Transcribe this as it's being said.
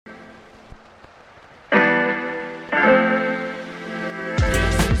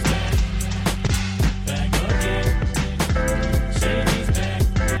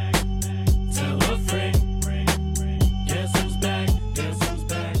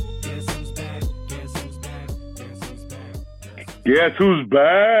Guess who's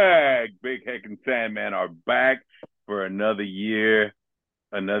back? Big Heck and Sandman are back for another year.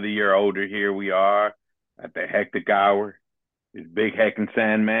 Another year older. Here we are at the hectic hour. It's Big Heck and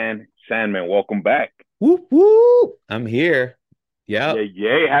Sandman. Sandman, welcome back. Whoop whoop. I'm here. Yeah, Yep.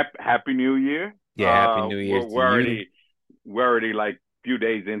 yay. Happy New Year. Yeah, happy New We're, Year's to we're you. already we're already like a few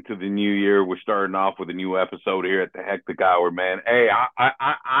days into the new year. We're starting off with a new episode here at the hectic hour, man. Hey,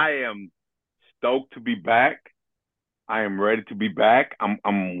 I am stoked to be back. I am ready to be back.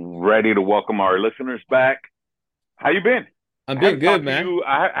 I'm ready to welcome our listeners back. How you been? I'm I been haven't good, talked to man. you.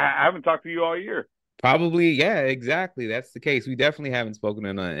 I haven't talked to you all year. Probably, yeah, exactly. That's the case. We definitely haven't spoken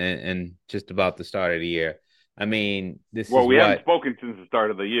in just about the start of the year. I mean, this Well, is we haven't what? spoken since the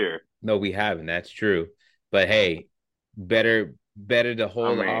start of the year. No, we haven't. That's true. But hey, better to I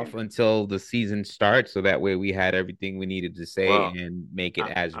hold off mean, until the season starts so that way we had everything we needed to say well, and make it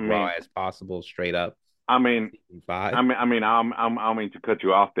I, as I raw mean, as possible straight up I mean, season five. I don't mean to cut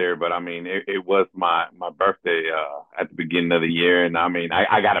you off there, but I mean, it was my birthday at the beginning of the year, and I mean,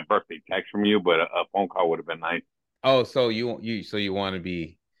 I got a birthday text from you, but a phone call would have been nice. Oh, so you want to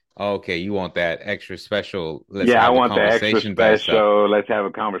be okay, you want that extra special, let's Yeah, I have a want the extra conversation type stuff. special. Let's have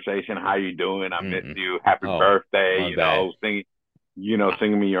a conversation. How you doing? I miss Mm-mm. you. Happy Oh, birthday. my bad.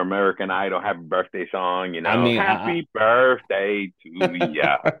 Singing me your American Idol happy birthday song. I mean, Happy birthday to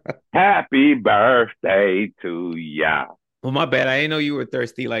ya. I Happy birthday to ya. well, my bad. I didn't know you were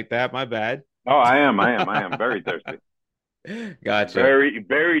thirsty like that. My bad. Oh, I am very thirsty. Gotcha. Very,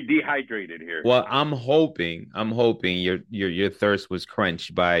 very dehydrated here. Well, I'm hoping your thirst was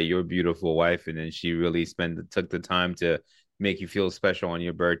quenched by your beautiful wife, and then she really took the time to make you feel special on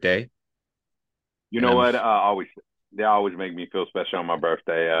your birthday. You And know what? They always make me feel special on my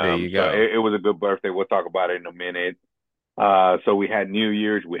birthday. there you So go. it was a good birthday. We'll talk about it in a minute. So we had New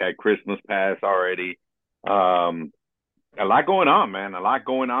Year's, we had Christmas pass already. Um, a lot going on, man. A lot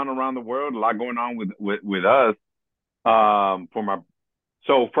going on around the world. A lot going on with us. For my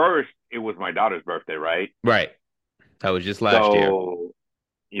so first it was my daughter's birthday, right? Right. That was just last year. So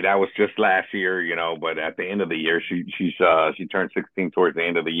yeah, that was just last year, But at the end of the year, she turned 16 towards the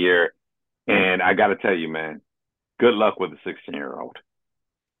end of the year, and I got to tell you, man, good luck with a 16-year-old.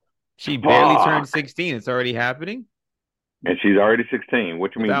 She barely turned Fuck, 16. It's already happening and she's already 16.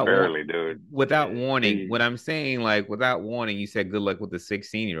 What you mean without wa- barely, dude? without warning. She What I'm saying, like without warning, you said good luck with the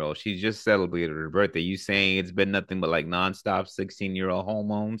 16-year-old. She just celebrated her birthday. You saying it's been nothing but like nonstop 16-year-old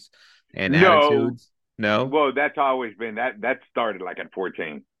hormones and no, attitudes? No. well, that's always been that started like at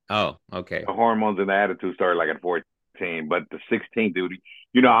 14. Oh, okay. The hormones and the attitude started like at 14, but the 16, dude,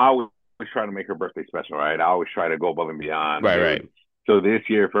 I always try to make her birthday special, right? I always try to go above and beyond, Right, dude. right. So this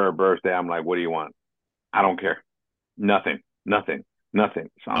year for her birthday, I'm like, what do you want? I don't care. Nothing, nothing, nothing.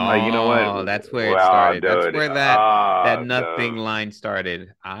 So I'm like, you know what? Oh, that's where it Well, started. That's dude, where that nothing dude. line started.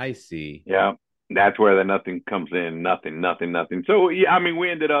 I see. Yeah, that's where the nothing comes in. Nothing, nothing, nothing. So yeah, I mean, we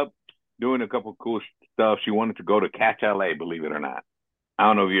ended up doing a couple cool stuff. She wanted to go to Catch LA, believe it or not. I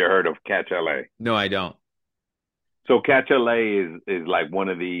don't know if you heard of Catch LA. No, I don't. So Catch LA is like one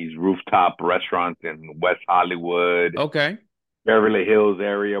of these rooftop restaurants in West Hollywood, Okay. Beverly Hills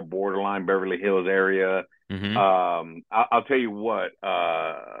area, borderline Beverly Hills area. Mm-hmm. I'll tell you what,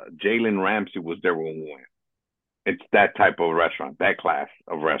 Jalen Ramsey was there when we went. It's that type of restaurant, that class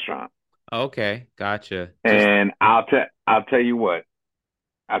of restaurant. Okay. Gotcha. Just And I'll tell you what,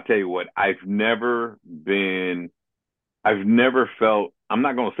 I've never felt, I'm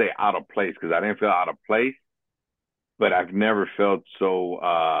not going to say out of place because I didn't feel out of place, but I've never felt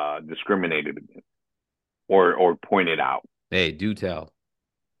so discriminated against or pointed out. hey, do tell.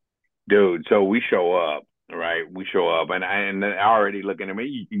 Dude, so we show up, right? We show up, and they're already looking at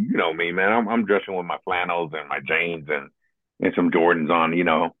me. You know me, man. I'm dressing with my flannels and my jeans and some Jordans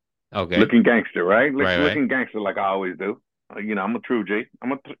on. Okay. Looking gangster, right? Right, right. Looking gangster like I always do. I'm a true G.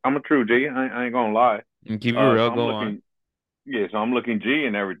 I'm a true G. I ain't gonna lie. And keep it So real. I'm Go on. looking, yeah. So I'm looking G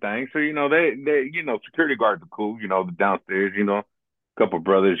and everything. So they security guards are cool. The downstairs. A couple of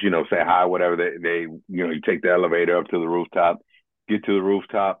brothers. Say hi, whatever. They you take the elevator up to the rooftop. Get to the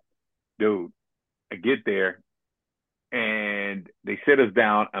rooftop, dude. I get there and they sit us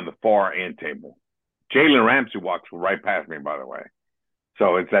down on the far end table. Jalen Ramsey walks right past me, by the way.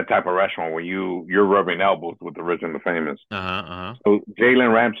 So it's that type of restaurant where you're rubbing elbows with the rich and the famous. Uh-huh. Uh-huh. So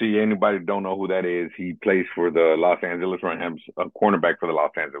Jalen Ramsey, anybody don't know who that is? He plays for the Los Angeles Rams, a cornerback for the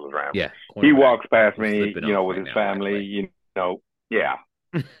Los Angeles Rams. Yeah. He Cornerback. walks past He's me, slipping off with right his now, by the family. way. Yeah,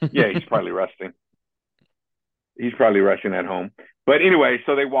 yeah, he's probably resting. He's probably rushing at home. But anyway,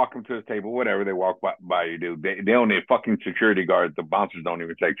 so they walk him to the table, whatever. They walk by you, dude. They don't need fucking security guards. The bouncers don't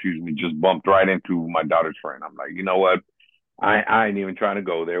even say excuse me. Just bumped right into my daughter's friend. I'm like, you know what? I ain't even trying to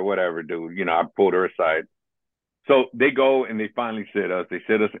go there, whatever, dude. You know, I pulled her aside. So they go and they finally sit us. They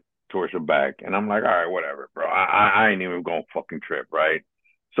sit us towards the back, and I'm like, all right, whatever, bro. I ain't even gonna fucking trip, right?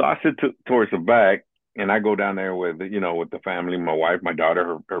 So I sit towards the back, and I go down there with with the family, my wife, my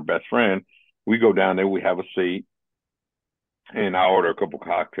daughter, her best friend. We go down there, we have a seat, and I order a couple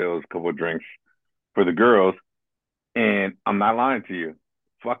cocktails, a couple of drinks for the girls. And I'm not lying to you,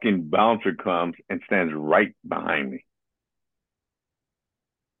 fucking bouncer comes and stands right behind me.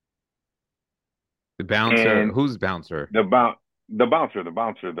 The bouncer, And who's bouncer the boun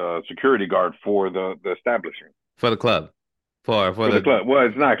the security guard for the establishment. for the club, for For the the club. Well,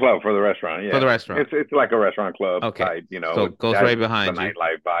 it's not a club, for the restaurant. for Yeah, the restaurant. it's like a restaurant club Okay, type. so It goes has right the behind you.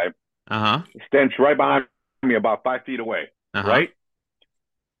 nightlife vibe. Uh-huh. Stands right behind me, about 5 feet away, Uh-huh. right,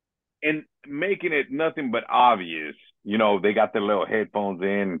 and making it nothing but obvious. They got their little headphones in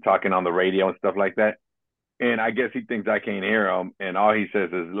and talking on the radio and stuff like that. And I guess he thinks I can't hear him, and all he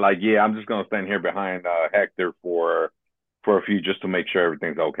says is like, "Yeah, I'm just gonna stand here behind Hector for a few, just to make sure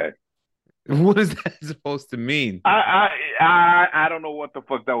everything's okay." What is that supposed to mean? I don't know what the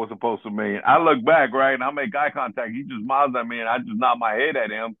fuck that was supposed to mean. I look back, right, and I make eye contact. He just smiles at me, and I just nod my head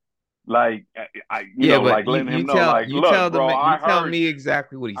at him, like Yeah, but like letting him know, like, look, bro, you tell me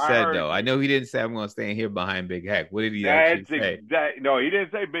exactly what he I said heard though. I you. know he didn't say I'm going to stand here behind Big Heck. What did he That's actually say? exact. No, he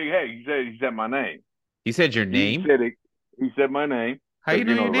didn't say Big Heck. He said my name. He said your He name? said it. He said my name How you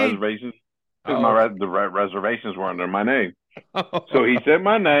because know your the name? reservations, because Oh. reservations were under my name. So he said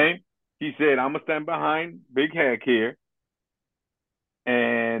my name. He said, "I'm gonna stand behind Big Heck here,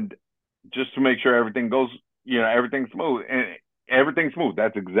 and just to make sure everything goes, everything's smooth and everything's smooth."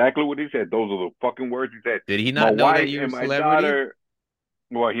 That's exactly what he said. Those are the fucking words he said. Did he My not know that wife you're a and my celebrity? daughter.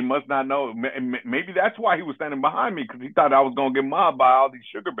 Well, he must not know. Maybe that's why he was standing behind me, because he thought I was gonna get mobbed by all these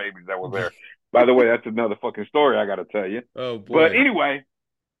sugar babies that were there. By the way, that's another fucking story I got to tell you. Oh But boy.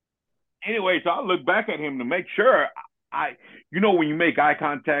 anyway, so I look back at him to make sure when you make eye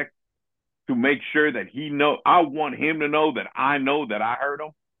contact, to make sure that he know, I want him to know that I know that I heard him.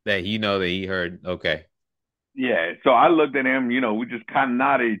 That he know that he heard. Okay. Yeah. So I looked at him, we just kind of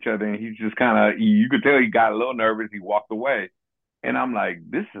nodded at each other, and he's just kind of, you could tell he got a little nervous. He walked away. And I'm like,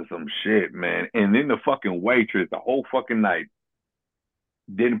 this is some shit, man. And then the fucking waitress, the whole fucking night,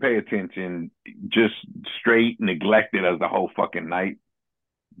 didn't pay attention, just straight neglected us the whole fucking night.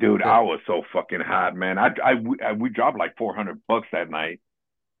 Dude, I was so fucking hot, man. We dropped like $400 that night.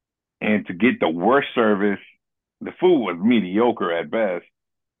 And to get the worst service, the food was mediocre at best.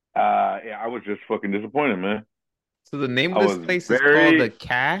 Yeah, I was just fucking disappointed, man. So the name I of this was place is called the very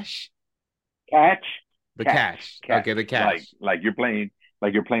Cash? catch, The catch, Cash. catch. Okay, the Cash. Like you're playing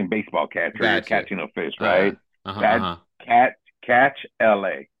baseball catch, or you're Gotcha. catching a fish, Uh-huh. right? Uh-huh. That's Uh-huh. catch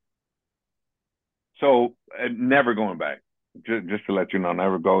LA. So never going back. Just to let you know,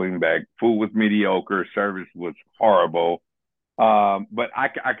 never going back. Food was mediocre. Service was horrible. But I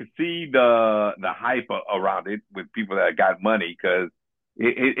could see the hype around it with people that got money, because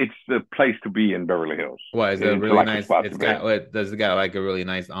it's the place to be in Beverly Hills. What is it It's really like the nice? spot to It's be. got what does it got like a really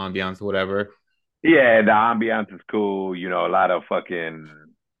nice ambiance or whatever? Yeah, the ambiance is cool. A lot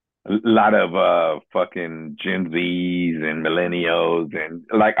of fucking Gen Zs and millennials, and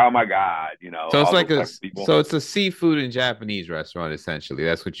like, oh my God, So it's all like those type of people. so it's a seafood and Japanese restaurant essentially.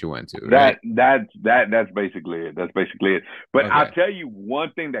 That's what you went to, right? That's basically it. That's basically it. But I'll Okay. tell you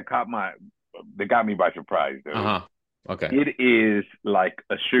one thing that got me by surprise, dude. Uh-huh. Okay. It is like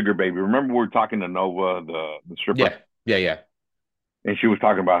a sugar baby. Remember we were talking to Nova, the stripper, Yeah. Yeah, yeah. and she was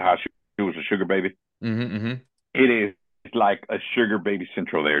talking about how she was a sugar baby. Mm-hmm. Mm-hmm. It is like a sugar baby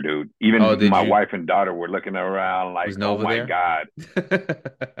central there, dude. Oh, Even did my you wife and daughter were looking around like, was "Oh Nova my there? God."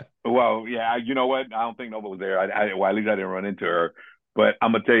 Well, yeah, you know what? I don't think Nova was there. Well, at least I didn't run into her. But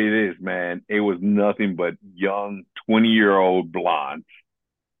I'm gonna tell you this, man. It was nothing but young 20-year-old blondes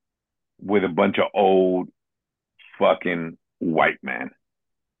with a bunch of old fucking white men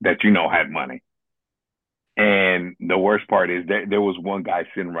that had money. And the worst part is that there was one guy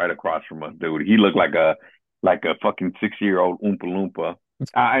sitting right across from us, dude. He looked like a fucking 60-year-old Oompa Loompa.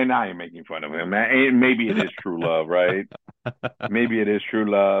 And I ain't making fun of him, man. And maybe it is true love, right? Maybe it is true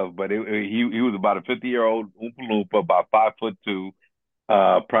love, but he was about a 50-year-old Oompa Loompa, about 5'2",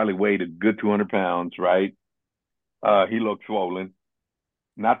 probably weighed a good 200 pounds, right? He looked swollen,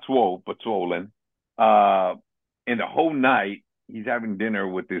 not swole, but swollen. Uh, and the whole night he's having dinner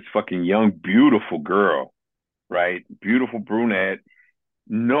with this fucking young, beautiful girl, right? Beautiful brunette,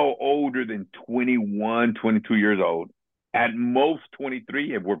 no older than 21, 22 years old. At most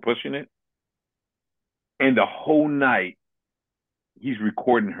 23 if we're pushing it. And the whole night he's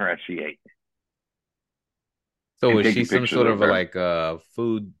recording her as she ate. So and was she taking some pictures sort of of a, her. like a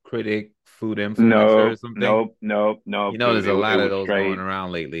food critic, food influencer or No, something? no, no, no, You know, dude. there's It a it lot of was those going straight.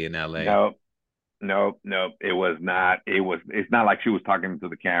 around lately in LA. No, no, no. It was not. It was. It's not like she was talking to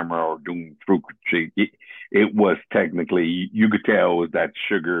the camera or doing fruit critique. It was technically. You could tell it was that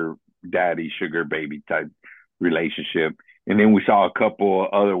sugar daddy, sugar baby type relationship. And then we saw a couple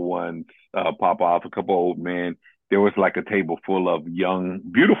other ones pop off. A couple old men. There was like a table full of young,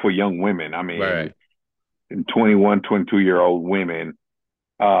 beautiful young women. I mean, Right. 21, 22-year old women.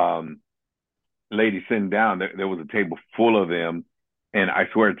 Um, ladies sitting down. There was a table full of them, and I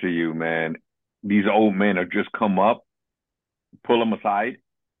swear to you, man, these old men have just come up, pull them aside,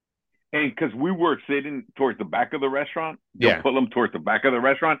 and because we were sitting towards the back of the restaurant, they'll Yeah. pull them towards the back of the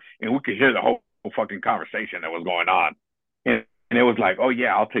restaurant, and we could hear the whole fucking conversation that was going on. And it was like, oh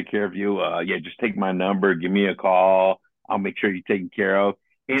yeah, I'll take care of you. Yeah, just take my number, give me a call. I'll make sure you're taken care of.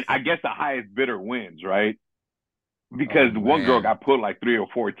 And I guess the highest bidder wins, right? Oh Because one girl man. got put like 3 or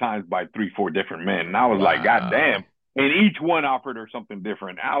 4 times by 3, 4 different men. And I was like, God damn. Wow. And each one offered her something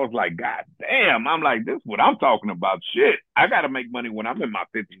different. I was like, God damn. I'm like, this is what I'm talking about. Shit. I got to make money when I'm in my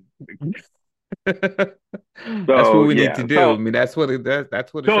 50s. That's what So, we need to yeah. do. I mean, that's what it does.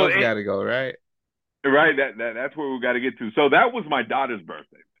 That's where the So, show's got to go, right? right. That's where we got to get to. So that was my daughter's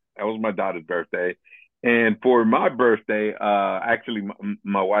birthday. That was my daughter's birthday. And for my birthday, actually,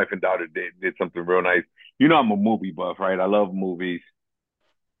 my wife and daughter did something real nice. You know, I'm a movie buff, right? I love movies.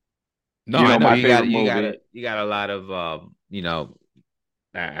 No, You I know, know my you got favorite movie. you got a lot of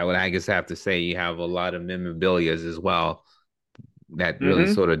I would, I guess, have to say you have a lot of memorabilia as well that really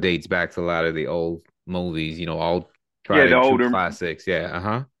Hmm. sort of dates back to a lot of the old movies, all tried Yeah, and true classics. Yeah,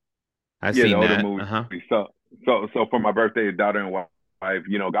 uh-huh. I've the seen older that. movies. Uh-huh. So for my birthday, daughter and wife,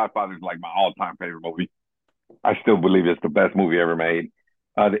 Godfather's like my all-time favorite movie. I still believe it's the best movie ever made.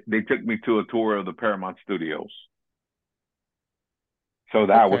 They took me to a tour of the Paramount Studios, so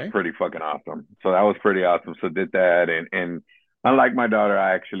that was Okay. pretty fucking awesome. So that was pretty awesome. So did that, and unlike my daughter,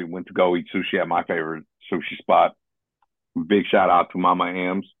 I actually went to go eat sushi at my favorite sushi spot. Big shout out to Mama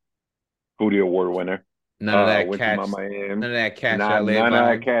M's, foodie award winner. None of that Went to catch, Mama M's. none of that catch Not LA none of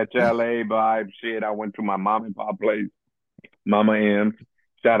that vibes. catch LA vibe shit. I went to my mom and pop place, Mama M's.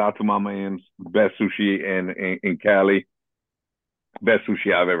 Shout out to Mama M's, best sushi in Cali, best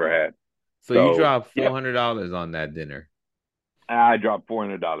sushi I've ever had. So you So dropped yep, $400 on that dinner. I dropped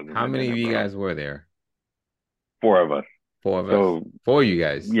 $400 in How that many of dinner, you bro. guys were there? Four of us. Four of us. So Four of you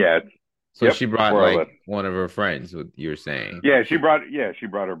guys. yeah, So yep, she brought four of like us. one of her friends, what you're saying. Yeah, she brought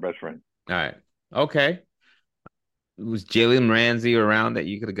her best friend. All right. Okay. Was Jalen Ramsey around that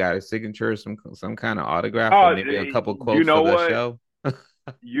you could have got a signature, some kind of autograph, or Oh, maybe a couple you quotes for know the what? show?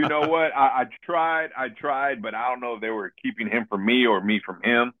 You know what? I tried, but I don't know if they were keeping him from me or me from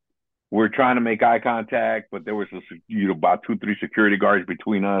him. We're trying to make eye contact, but there was about 2, 3 security guards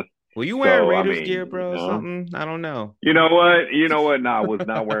between us. Were you wearing So I Raiders mean, gear, bro, or something? I don't know. you know what? You know what? No, I was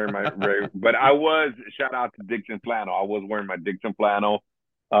not wearing my, but I was. Shout out to Dixon flannel. I was wearing my Dixon flannel.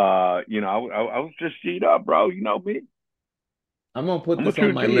 I was just G'd up, bro. You know me. I'm gonna put I'm a this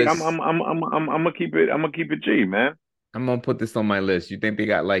on true my G. list. I'm gonna keep it. I'm gonna keep it G, man. I'm gonna put this on my list. You think they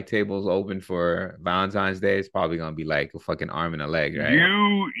got like tables open for Valentine's Day? It's probably gonna be like a fucking arm and a leg, right?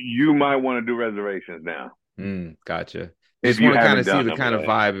 You might want to do reservations now Gotcha. if Just you want to kind haven't of see done the them kind of yet.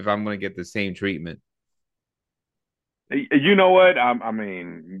 vibe if I'm gonna get the same treatment. You know what? I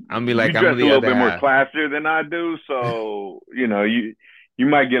mean, I'm be you like, I'm dress a the little other bit more half. classier than I do, so you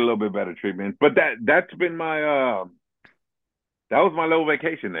might get a little bit better treatment. But that's been my that was my little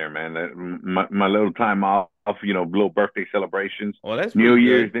vacation there, man. My little time off, little birthday celebrations. Well, that's New pretty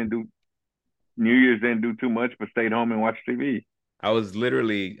Year's good. didn't do New Year's didn't do too much, but stayed home and watched TV. I was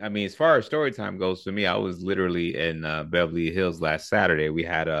literally, I mean, as far as story time goes for me, I was literally in Beverly Hills last Saturday. We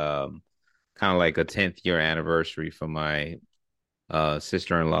had kind of like a 10th year anniversary for my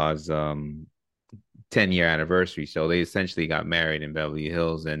sister-in-law's 10-year anniversary. So they essentially got married in Beverly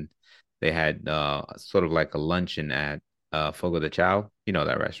Hills and they had sort of like a luncheon at Fogo de Chao. You know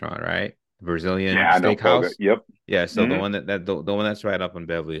that restaurant, right? Brazilian Yeah, I know Foga. steakhouse. Yep. Yeah, so the Hmm. one the one that's right up in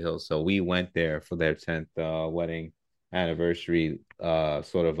Beverly Hills. So we went there for their 10th wedding anniversary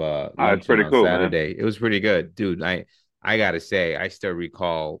sort of It's luncheon pretty on cool, man. Saturday. It was pretty good. Dude, I gotta say, I still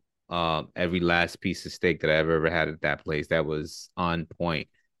recall every last piece of steak that I've ever had at that place. That was on point.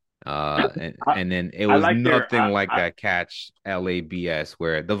 I, And then it I was like their nothing like that catch LABS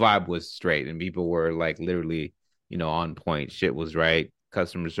where the vibe was straight and people were like literally, on point. Shit was right.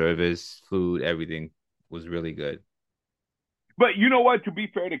 Customer service, food, everything was really good. but you know what? To be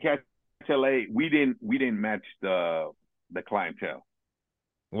fair to Catch LA, we didn't match the clientele.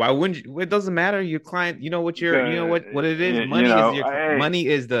 Why wouldn't you? It doesn't matter. Your client, you know what it is. Hey, Money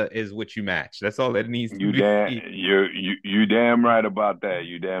is what you match. That's all it needs to be. you damn right about that.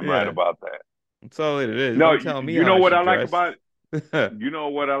 You damn right Yeah, about that. that's all it is. No, Don't tell me you how know I what I should like dress. about you know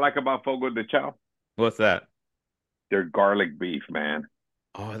what I like about Fogo de Chao? What's that? Their garlic beef, man.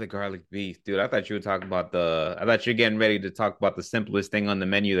 Oh, the garlic beef, dude. I thought you were talking about I thought you're getting ready to talk about the simplest thing on the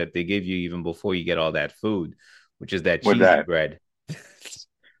menu that they give you even before you get all that food, which is that With cheesy that. bread.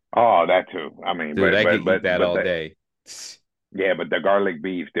 Oh, that too. I mean, Dude, I could eat that but all that day. yeah, but the garlic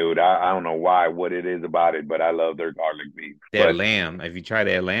beef, dude. I don't know what it is about it, but I love their garlic beef. That But lamb. Have you tried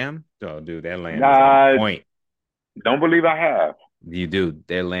that lamb? Oh, dude, that lamb is on nah, point. don't believe I have. You do.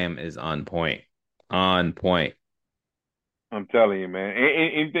 That lamb is on point. On point. I'm telling you, man.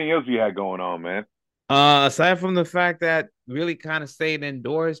 Anything else you had going on, man? Aside from the fact that really kind of stayed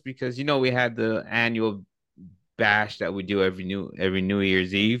indoors because we had the annual bash that we do every New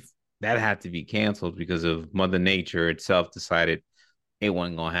Year's Eve. That had to be canceled because of Mother Nature itself decided it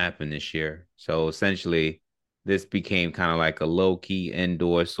wasn't gonna happen this year. So essentially, this became kind of like a low key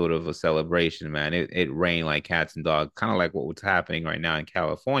indoor sort of a celebration, man. It rained like cats and dogs, kind of like what was happening right now in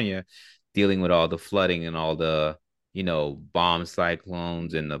California, dealing with all the flooding and all the bomb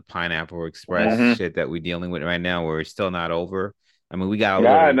cyclones and the Pineapple Express Hmm. shit that we're dealing with right now, where it's still not over. I mean, we got a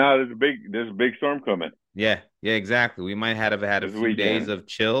Yeah, little, no, there's a big storm coming yeah, yeah, exactly. We might have had a this few days weekend. of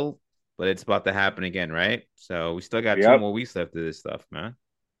chill, but it's about to happen again, right? So we still got two Yep. more weeks left of this stuff, man.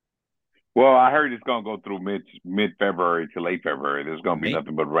 Well, I heard it's gonna go through mid February to late February. There's gonna be Mate,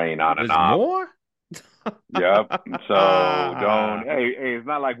 nothing but rain on and there's off. more? Yep. So don't. Hey, it's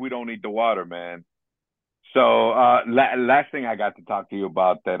not like we don't need the water, man. So last thing I got to talk to you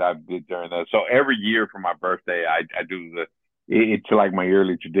about that I did during that. So every year for my birthday, I do it's like my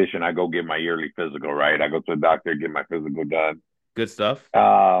yearly tradition. I go get my yearly physical. Right. I go to the doctor, get my physical done. Good stuff.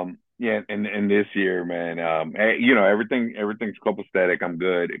 Yeah, and this year, man, everything's copacetic. I'm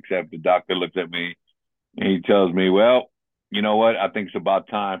good, except the doctor looks at me and he tells me, well, you know what? I think it's about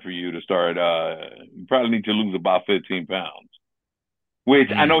time for you to start. You probably need to lose about 15 pounds, which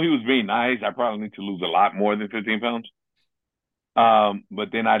I know Mm. he was being nice. I probably need to lose a lot more than 15 pounds.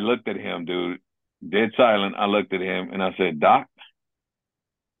 But then I looked at him, dude, dead silent. I looked at him and I said, Doc,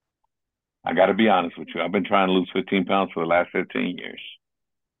 I got to be honest with you. I've been trying to lose 15 pounds for the last 15 years.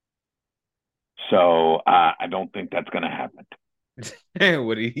 So I don't think that's going to happen.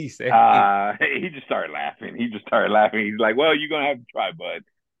 What did he say? He just started laughing. He just started laughing. He's like, "Well, you're gonna have to try, bud."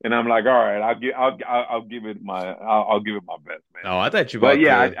 And I'm like, "All right, I'll give it I'll give it my best, man." Oh, I thought you were But about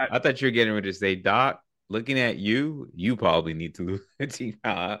yeah, to. I thought you were getting ready to say, Doc, looking at you, you probably need to lose 15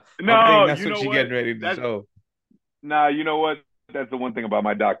 pounds. I'm thinking no, that's you what know you're what? getting ready to That's show. nah, you know what? That's the one thing about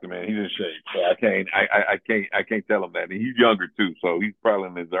my doctor, man. He's in shape, so I can't tell him that. And he's younger too, so he's probably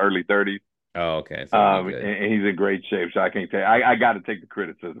in his early 30s. Oh, okay. So you're good. And he's in great shape, so I can't tell. I got to take the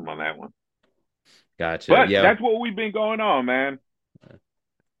criticism on that one. Gotcha. But Yeah. that's what we've been going on, man.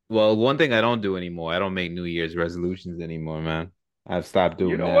 Well, one thing I don't do anymore, I don't make New Year's resolutions anymore, man. I've stopped You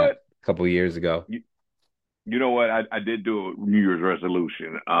doing know that what? a couple years ago. You know what? I did do a New Year's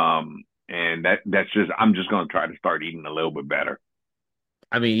resolution. And that's just I'm just gonna try to start eating a little bit better.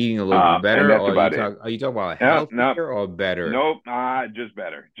 I mean, eating a little bit And better, that's or about it. are you talking about No, no, healthier or better? nope. Just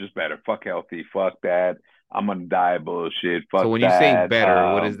better, just better. Fuck healthy. Fuck that. I'm gonna die bullshit. So Fuck when you say that.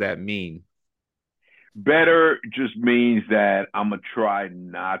 better, what does that mean? Better just means that I'm gonna try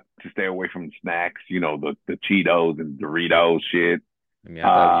not to stay away from snacks. You know, the Cheetos and Doritos shit. I mean, I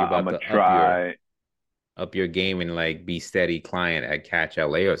thought you were I'm about gonna to try. up your game and like be steady client at Catch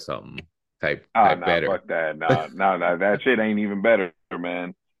LA or something Oh type no, better. fuck that. No, no, no, that shit ain't even better,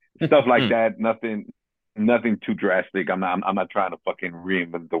 man. Stuff like that, nothing too drastic. I'm not trying to fucking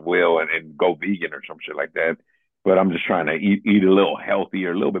reinvent the wheel and go vegan or some shit like that. But I'm just trying to eat a little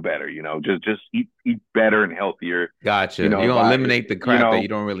healthier, a little bit better, just eat better and healthier, Gotcha. You're gonna by eliminate the crap that you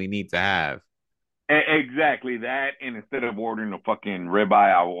don't really need to have. exactly that. And instead of ordering a fucking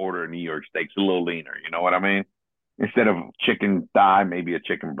ribeye, I'll order a New York steak. It's a little leaner, you know what I mean? Instead of chicken thigh, maybe a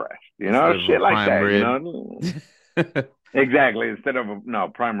chicken breast, Instead of a shit like prime that, rib. Exactly. Instead of no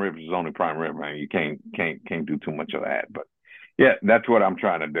prime rib is only prime rib, man. You can't do too much of that. But yeah, that's what I'm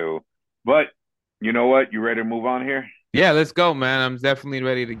trying to do. But you know what? You ready to move on here? Yeah, let's go, man. I'm definitely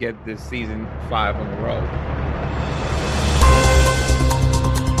ready to get this season 5 on the road.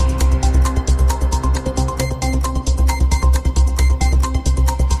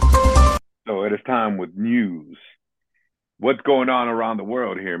 So it is time with news. What's going on around the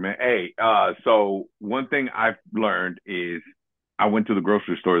world here, man? Hey, so one thing I've learned is I went to the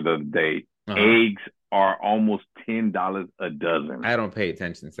grocery store the other day. Uh-huh. Eggs are almost $10 a dozen. I don't pay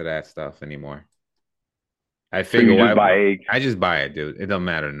attention to that stuff anymore. I So figure you why just buy eggs. I just buy it, dude. It don't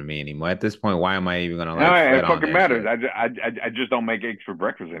matter to me anymore. At this point, why am I even gonna like No, fret it on fucking that matters. shit? I just don't make eggs for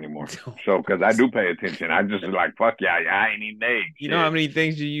breakfast anymore. So, because I do pay attention, I just like fuck yeah, I ain't eating eggs. You know how many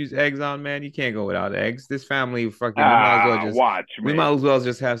things you use eggs on, man? You can't go without eggs. This family fucking Watch we me. might as well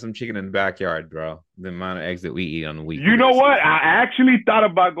just have some chicken in the backyard, bro. The amount of eggs that we eat on the weekly You know basis. what? I actually thought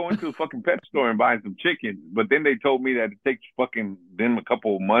about going to the fucking pet store and buying some chicken, but then they told me that it takes fucking them a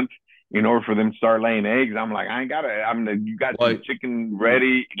couple of months in order for them to start laying eggs. I'm like, I ain't got it. You got Well, some chicken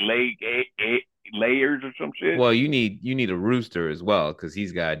ready, layers or some shit. well, you need a rooster as well because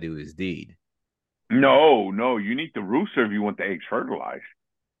he's got to do his deed. No, you need the rooster if you want the eggs fertilized.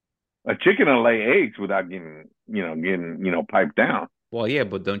 A chicken will lay eggs without getting piped down. Well, yeah,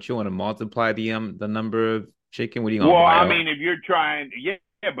 but don't you want to multiply the number of chicken? What are you gonna Well, buy? I mean, if you're trying, yeah,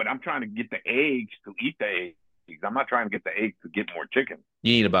 but I'm trying to get the eggs to eat the eggs. I'm not trying to get the eggs to get more chicken.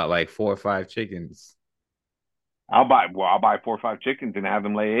 You need about like 4 or 5 chickens. I'll buy 4 or 5 chickens and have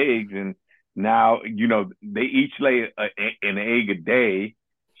them lay eggs, and now they each lay an egg a day,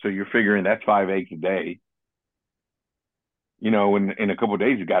 so you're figuring that's 5 eggs a day. In a couple of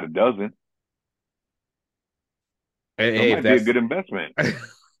days you got a dozen. Hey, So it might be a good investment.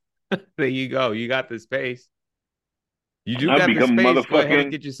 there you go. You got the space. You do I'll got the become space. Go ahead and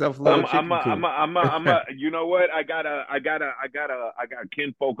motherfucking. get yourself a little chicken coop. You know what? I got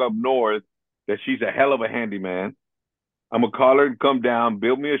kinfolk up north that she's a hell of a handyman. I'm gonna call her and come down,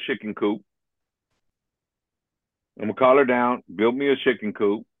 build me a chicken coop. I'm gonna call her down, build me a chicken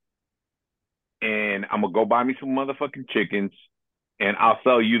coop, and I'm gonna go buy me some motherfucking chickens, and I'll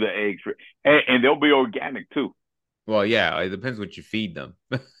sell you the eggs and they'll be organic too. Well, yeah, it depends what you feed them.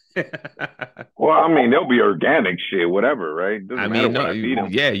 Well, I mean, they'll be organic shit, whatever, right? Doesn't I matter mean, what no, I feed them.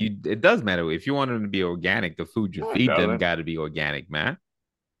 yeah, it does matter. If you want them to be organic, the food you No, it feed them doesn't. got to be organic, man.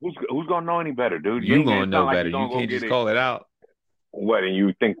 Who's gonna know any better, dude? You ain't- gonna it's not know like better. gonna You go can't get just it. call it out. What? And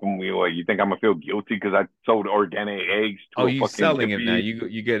you think I'm gonna feel guilty because I sold organic eggs to Oh, a you fucking selling it now?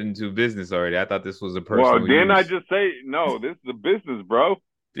 hippie? You get into business already. I thought this was a Well, personal didn't I use. just say no? This is a business, bro.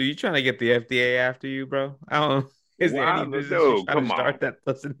 Dude, you trying to get the FDA after you, bro? I don't. Is there any Wow, business you dude, trying to come on. start that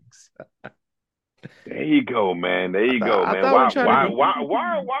doesn't? There you go, man. There you go, I man. thought we Why, trying to why, be. why,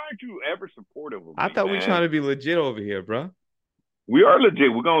 why, why aren't you ever supportive of I me, thought we trying man? to be legit over here, bro. We are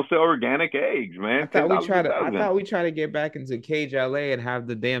legit. We're gonna sell organic eggs, man. $10 a I dozen. thought we try to get back into Cage LA and have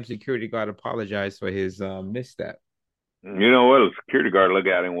the damn security guard apologize for his misstep. You know what? A security guard look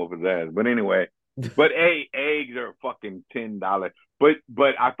at him whoop his ass. But anyway, eggs are fucking $10.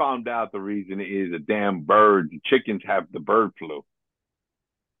 But I found out the reason is a damn bird. The chickens have the bird flu.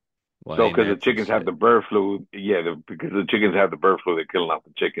 Well, So ain't because the that some chickens have shit? the bird flu, yeah, because the chickens have the bird flu, they're killing off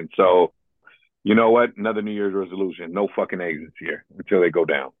the chickens. So you know what? Another New Year's resolution: no fucking eggs this year until they go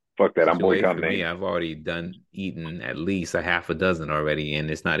down. Fuck that. I'm Too late for boycotting me. eggs. I've already eaten at least a half a dozen already, and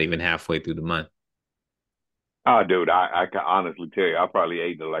it's not even halfway through the month. Oh, dude, I can honestly tell you, I probably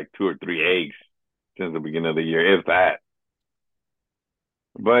ate like 2 or 3 eggs since the beginning of the year, if that.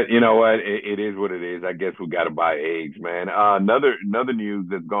 But you know what? It is what it is. I guess we got to buy eggs, man. Another news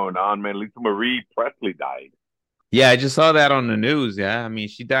that's going on, man. Lisa Marie Presley died. Yeah, I just saw that on the news. Yeah, I mean,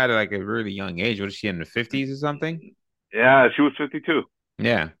 she died at like a really young age. What is she in the 50s or something? Yeah, she was 52.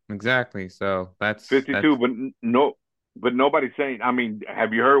 Yeah, exactly. So that's 52, but nobody's saying. I mean,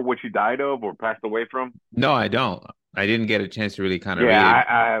 have you heard what she died of or passed away from? no, I don't. I didn't get a chance to really kind of Yeah, read it.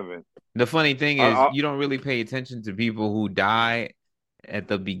 I haven't. The funny thing Uh, is, uh, you don't really pay attention to people who die at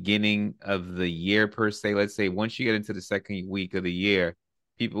the beginning of the year per se. Let's say once you get into the second week of the year,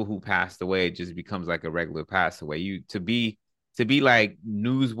 people who passed away, it just becomes like a regular pass away. To be like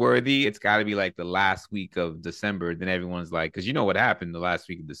newsworthy, it's got to be like the last week of December. Then everyone's like, because you know what happened the last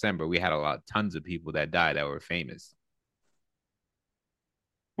week of December, we had tons of people that died that were famous.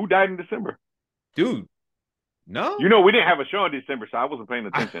 who died in December? Dude, no, We didn't have a show in December, so I wasn't paying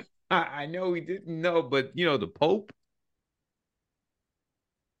attention. I know we didn't know, but the Pope,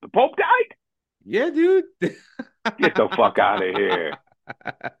 The Pope died? yeah, dude. Get the fuck out of here.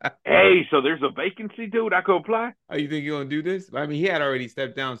 Hey, so there's a vacancy, dude. I could apply. Oh, you think you're gonna do this? I mean, he had already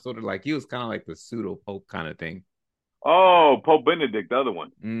stepped down, sort of like he was kind of like the pseudo Pope kind of thing. Oh, Pope Benedict, the other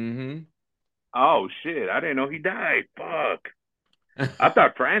one. Mm-hmm. Oh shit, I didn't know he died. Fuck. I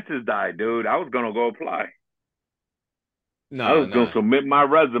thought Francis died, dude. I was gonna go apply. I No, was gonna submit my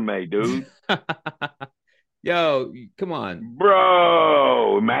resume, dude. Yo, come on.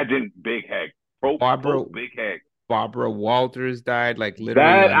 Bro, imagine Big Heck. Barbara Big Heck. Barbara Walters died like literally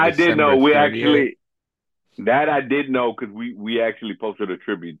That on I did know. December We 30th. actually that I did know because we actually posted a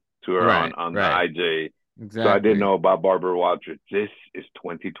tribute to her Right, on the right. IJ. So I didn't Exactly. know about Barbara Walters. This is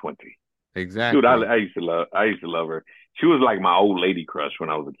 2020. Dude, Exactly. I used to love her. She was like my old lady crush when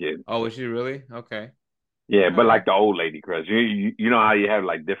I was a kid. Oh, was she really? Okay. Yeah, All but right. like the old lady crush. You know how you have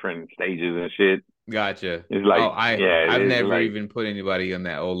like different stages and shit. Gotcha. It's Oh, like yeah, I've it's never like even put anybody on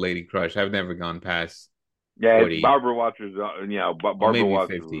that old lady crush. I've never gone past yeah, it's 40 Barbara Walters. or Barbara maybe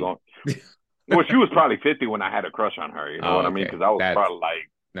Walters was 50. on. Well, she was probably 50 when I had a crush on her. You know Oh, what I mean? okay. Because I was probably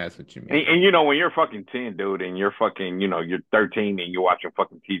like, That's what you mean. and you know when you're fucking 10, dude, and you're fucking, you're 13 and you're watching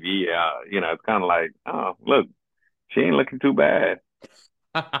fucking TV. It's kind of like, oh, look, she ain't looking too bad.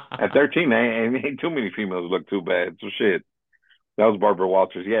 At 13, ain't too many females look too bad. So shit. That was Barbara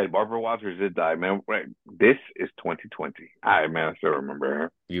Walters. Yeah, Barbara Walters did die, man. Right. This is 2020. All right, man. I still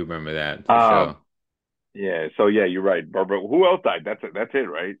remember You remember that her. for sure. Yeah. So yeah, you're right. Barbara. Who else died? That's it,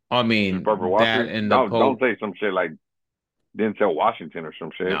 right? I Just Barbara mean, that Walters. and the Don't Pope. say some shit like Denzel Washington or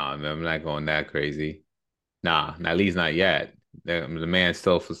some No, shit. I'm not going that crazy. Nah, at least not yet. The man's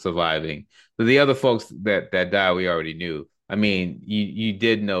still surviving. But the other folks that died, we already knew. I mean, you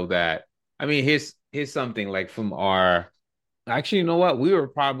did know that. I mean, here's something like from our. Actually, you know what? We were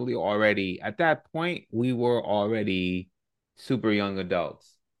probably already at that point. We were already super young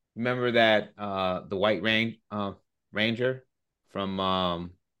adults. Remember that the Ranger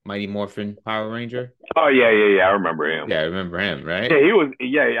from Mighty Morphin Power Ranger? Oh yeah. I remember him. Yeah, I remember him, Yeah, right? he was.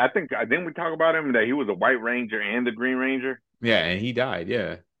 Yeah, I think didn't we talk about him that he was a White Ranger and the Green Ranger? Yeah, and he died.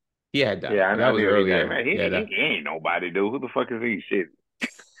 Yeah, he had Yeah, died, but that I was knew he died. earlier. Man, Yeah, that he ain't nobody, dude. Who the fuck is he? Shit,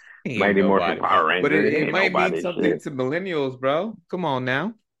 he ain't Mighty Morphin nobody. Power But Ranger. He it ain't might mean nobody. something Shit. to millennials, bro. Come on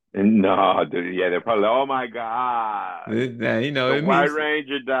now. No, dude. Yeah, they're probably. Oh my god, the It White means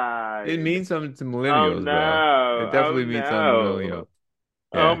Ranger died. something to Oh millennials, bro. It no. Oh definitely means something to millennials. no.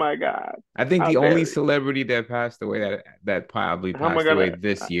 Oh Yeah. my God. I think How the only dare he? celebrity that passed away that probably How am I passed away gonna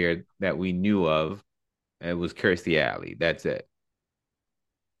this year that we knew of, it was Kirstie Alley. That's it.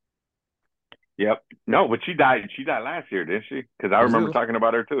 Yep. No, but she died last year, didn't she? Because I Was remember it talking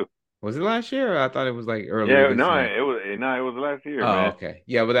about her too. was it last year? Or I thought it was like earlier Yeah, this year. it was last year, Oh, man. okay.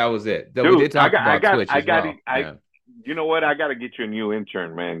 Yeah, but that was it. We Dude, did talk about Twitch as well. Yeah. you know what? I gotta get you a new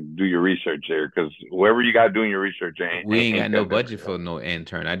intern, man. Do your research here, because whoever you got doing your research We ain't got ain't no cutting it budget for for no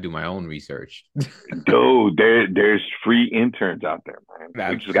intern. I do my own research. you. Dude, there's free interns out there, man.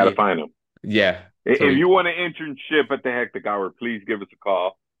 We just gotta Yeah. find them. Yeah. So If you want an internship at the Hectic Hour, please give us a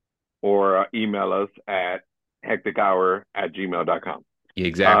call or email us at hectichour@gmail.com.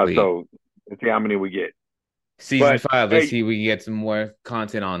 exactly. So let's see how many we get. Season But 5. Let's hey, see if we can get some more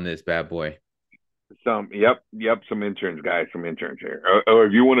content on this bad boy. some interns, guys, some interns here. Or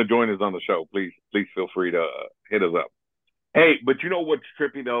if you want to join us on the show, please feel free to hit us up. Hey, but you know what's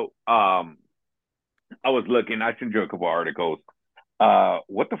trippy though? I was looking. I sent you a couple articles.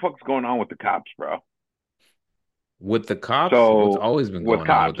 What the fuck's going on with the cops, bro? With the cops, what's So always been with going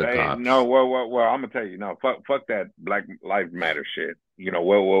on with cops, the hey, no, cops? well, I'm gonna tell you, no, fuck that Black Lives Matter shit.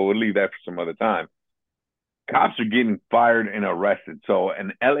 We'll leave that for some other time. Cops are getting fired and arrested. So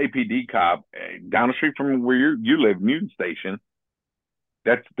an LAPD cop down the street from where you live, Newton Station.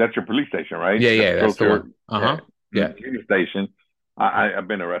 That's your police station, right? Yeah, That's yeah, close that's to the your one. yeah, Uh-huh. Yeah. Newton Station. I've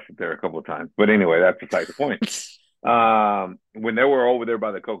been arrested there a couple of times, but anyway, that's beside the point. When they were over there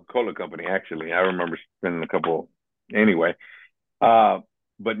by the Coca-Cola company, actually, I remember spending a couple. Anyway, uh,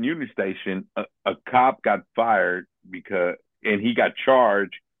 but Newton Station, a cop got fired and he got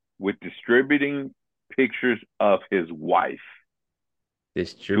charged with distributing pictures of his wife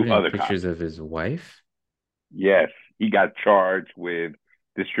to Distributing other cops. pictures of his wife? Yes, he got charged with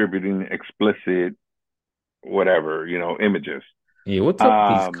distributing explicit, whatever, images. Yeah, what's up with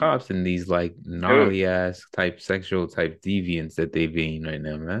these Um, cops and these like uh, gnarly ass type sexual type deviants that they being right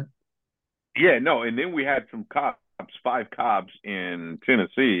now, man? yeah, no, and then we had some cops, 5 cops in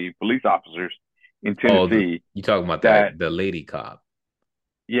Tennessee, police officers in Oh, Tennessee you talking about that, the lady cop?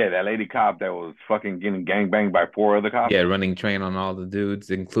 yeah, that lady cop that was fucking getting gangbanged by 4 other cops. Yeah, running train on all the dudes,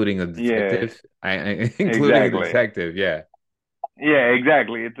 including a Yeah, detective. Including a exactly. detective. Yeah. Yeah,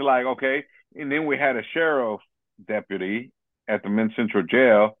 exactly. It's like, okay. And then we had a sheriff deputy at the Men's Central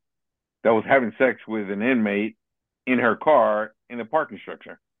Jail that was having sex with an inmate in her car in the parking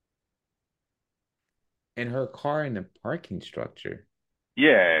structure. In her car in the parking structure.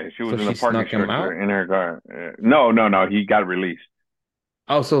 Yeah, she So was in the she parking snuck him structure out. in her car. No. He got released.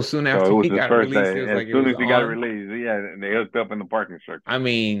 Oh, so soon So after it was he his got first released, it day. was As like it soon was as he got on. released, yeah, they hooked up in the parking structure.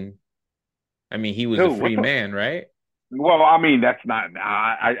 I mean, he was a Dude, what free the? man, right? Well, I mean, that's not.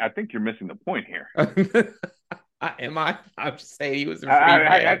 I think you're missing the point here. Am I? I'm just saying he was a free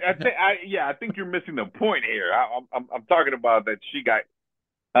man. I think you're missing the point here. I'm talking about that she got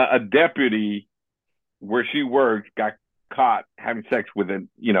a deputy where she works got caught having sex with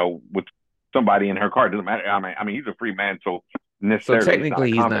with somebody in her car. Doesn't matter. I mean, he's a free man, so So necessarily he's not a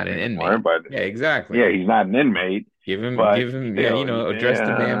technically, he's not convict an anymore. inmate. But Yeah, exactly. yeah, he's not an inmate. But Give him, yeah, still, address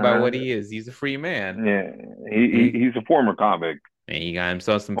the man by yeah, what he is. He's a free man. yeah, And he's a former convict he got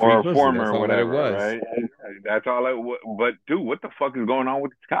himself some free or a pussy. That's former all that it whatever, was. right? That's all. But dude, what the fuck is going on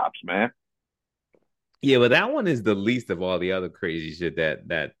with these cops, man? Yeah, but that one is the least of all the other crazy shit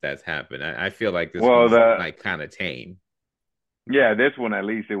that's happened. I feel like this Well, one's the like kind of tame. yeah, this one at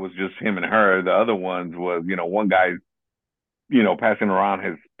least it was just him and her. The other ones was one guy passing around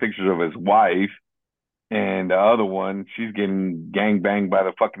his pictures of his wife, and the other one she's getting gang banged by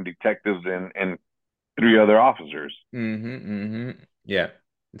the fucking detectives and three other officers. Yeah,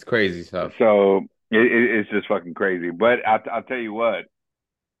 it's crazy stuff. So it's just fucking crazy. But I'll tell you what.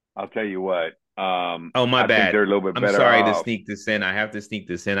 I'll tell you what. Oh, my I think bad. they're a little bit I'm better sorry to off. sneak this in. I have to sneak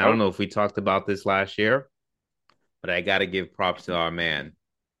this in. I Oh, don't know if we talked about this last year, but I got to give props to our man.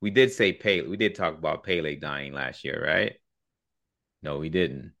 We did say Pele. We did talk about Pele dying last year, right? No, we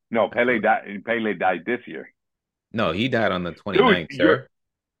didn't. no, Pele died. Pele died this year. No, he died on the Dude, 29th, sir.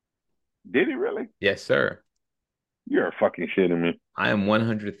 did he really? Yes, sir. You're fucking shitting me. I am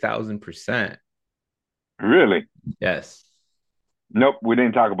 100,000%. Really? Yes. Nope, we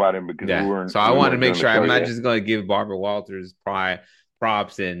didn't talk about him because Yeah. So I we wanted to weren't make doing sure the show I'm not yet. just going to give Barbara Walters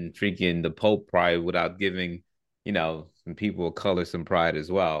props and freaking the Pope pride without giving, some people of color some pride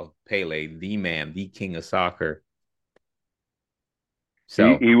as well. Pele, the man, the king of soccer.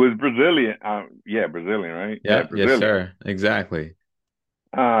 So, He was Brazilian. Yeah, Brazilian, right? Yeah, yeah, yes, Brazilian. sir. Exactly.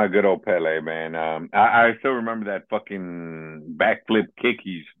 Good old Pele, man. I still remember that fucking backflip kick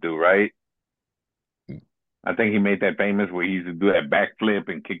he used to do, right? I think he made that famous where he used to do that backflip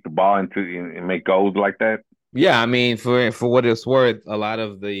and kick the ball into and make goals like that. Yeah, I mean, for what it's worth, a lot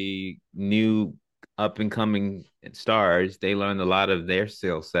of the new up and coming stars, they learned a lot of their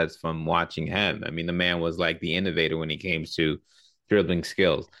skill sets from watching him. I mean, the man was like the innovator when it came to dribbling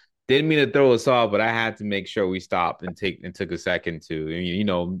skills. Didn't mean to throw us off, but I had to make sure we stopped and took a second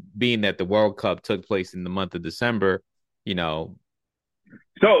to, being that the World Cup took place in the month of December, you know,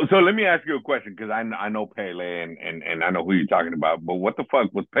 So let me ask you a question because I know Pele and I know who you're talking about. But what the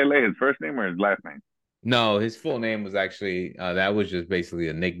fuck was Pele his first name or his last name? no, his full name was actually that was just basically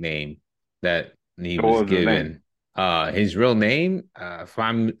a nickname that he So was what was his name? given. His real name,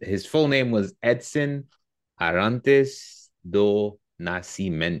 his full name was Edson Arantes do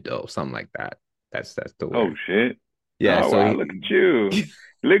Nascimento, something like that. That's the Oh word. shit! Yeah, Oh so wow! Look at you!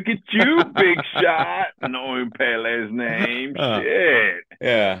 Look at you, big shot, knowing Pele's name. uh, Shit.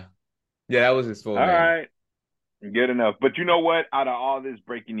 yeah, yeah, that was his full All name. right. Good enough. But you know what? Out of all this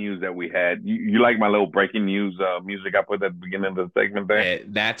breaking news that we had, you like my little breaking news music I put at the beginning of the segment there?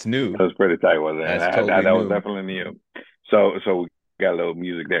 That's new. That was pretty tight, wasn't it? That's That totally was new. definitely new. So we got a little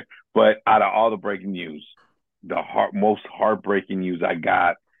music there. But out of all the breaking news, the most heartbreaking news I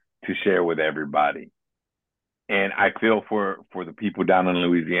got to share with everybody, and I feel for the people down in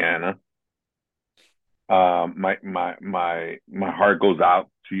Louisiana. My heart goes out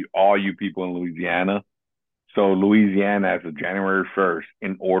to all you people in Louisiana. So Louisiana, as of January 1st,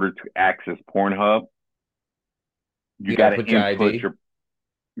 in order to access Pornhub, you You got gotta to put your input ID.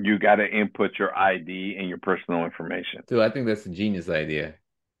 your ID and your personal information. Dude, I think that's a genius idea.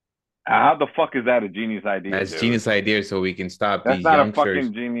 How the fuck is that a genius idea, That's dude? genius idea, so we can stop That's these not a youngsters.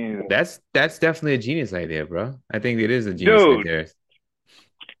 fucking genius, That's definitely a genius idea, bro. I think it is a genius dude. idea.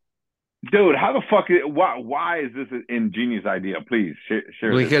 Dude, how the fuck is why is this an ingenious idea? Please share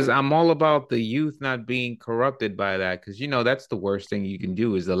this Because with me. I'm all about the youth not being corrupted by that. Because that's the worst thing you can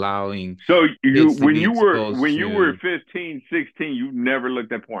do is allowing So you kids to be exposed when you were to, 15, 16, you never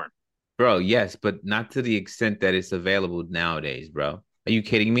looked at porn. bro. Yes, but not to the extent that it's available nowadays, bro. Are you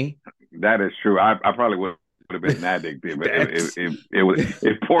kidding me? That is true. I probably would have been addicted, but That's if it was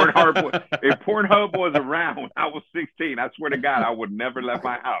if Pornhub was around when I was 16, I swear to God, I would never left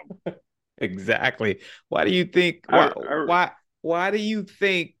my house. exactly. Why do you think? I, Why? I, Why do you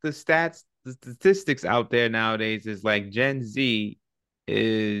think the statistics out there nowadays is like Gen Z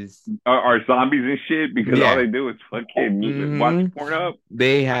is are zombies and shit because all yeah. they do is fucking watch hmm Pornhub.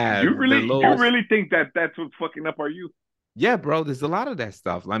 They have the You lowest. really think that that's what's fucking up our youth? Yeah, bro, there's a lot of that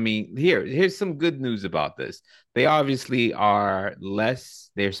stuff. I mean, here's some good news about this. They obviously are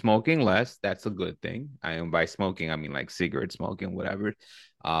less, they're smoking less. That's a good thing. I am by smoking, I mean like cigarette smoking, whatever.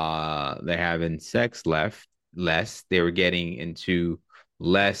 They're having sex less. They were getting into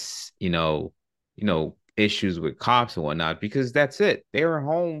less, issues with cops and whatnot because that's it. They were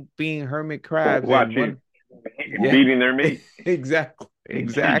home being hermit crabs and Watching one, yeah, beating their meat. exactly. Just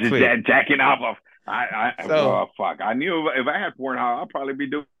Exactly. jacking off of. So Fuck. I knew if I had Pornhub, I'd probably be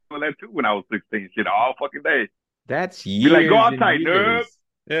doing that too when I was 16. Shit, all fucking day. that's Be like, go years and outside. Nope. years.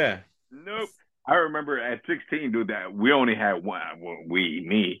 Yeah. Nope. I remember at 16, dude, that we only had one. Well,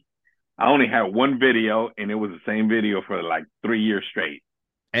 me. I only had one video, and it was the same video for like 3 years straight.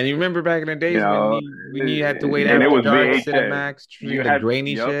 And you remember back in the You days know, when you had to wait and it after was dark, VHS. Cinemax, You the had,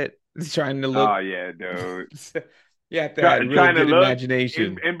 grainy yep. shit, trying to Oh look. yeah, dude. You have to have real Trying to good look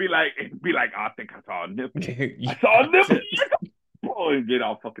imagination. and be like, oh, I think I saw a nipple. I saw a nipple. And get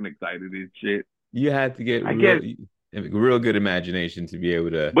all fucking excited and shit. You had to get I guess, real good imagination to be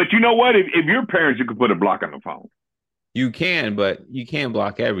able to. but you know what? If you're parents, you could put a block on the phone. You can, but you can't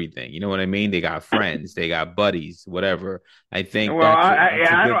block everything. You know what I mean? They got friends, they got buddies, whatever. I think Well, that's a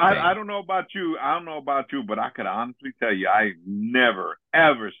good I thing. don't know about you. I don't know about you, but I could honestly tell you, I never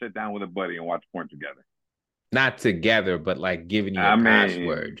ever sit down with a buddy and watch porn together. Not together, but like giving you a I mean,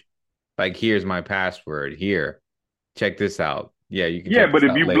 password. Like, here's my password. Here, check this out. Yeah, you can yeah, check but this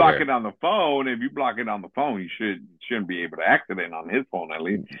if out you block later. it on the phone, you shouldn't be able to access it on his phone at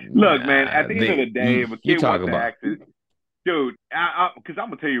least. Look, man, at Nah, the end of the day, if a you kid talk wants to about access, dude, because I'm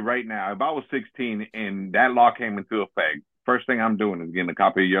gonna tell you right now, if I was 16 and that law came into effect, first thing I'm doing is getting a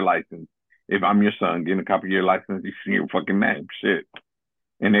copy of your license. If I'm your son, getting a copy of your license, you see your fucking name, shit.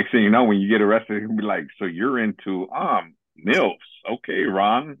 And next thing you know, when you get arrested, you'll be like, "So you're into milfs, okay,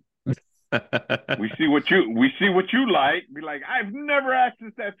 Ron? We see what you like." Be like, "I've never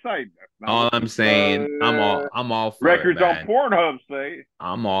accessed that site. That's not all what I'm saying, I'm all for it, records on man. Pornhub say."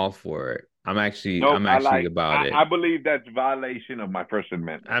 I'm all for it. Nope, I'm actually about it. I believe that's violation of my First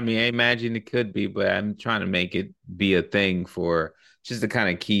Amendment. I mean, I imagine it could be, but I'm trying to make it be a thing for just to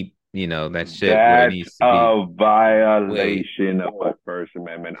kind of keep, that shit where it That's needs to be. a Wait, violation of my First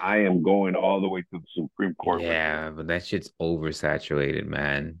Amendment. I am going all the way to the Supreme Court with this. yeah, but that shit's oversaturated,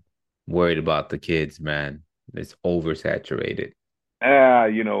 man. Worried about the kids, man. It's oversaturated.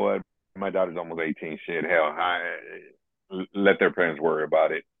 You know what? My daughter's almost 18. Shit, hell, let their parents worry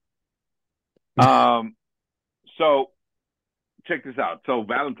about it. Um, so check this out. So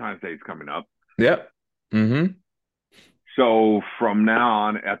Valentine's Day is coming up. Yep. Mm-hmm. So from now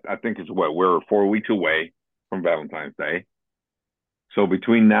on, I think it's we're 4 weeks away from Valentine's Day. So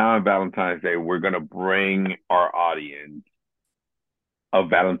between now and Valentine's Day, we're gonna bring our audience a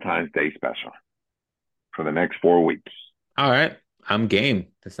Valentine's Day special for the next 4 weeks. All right. I'm game.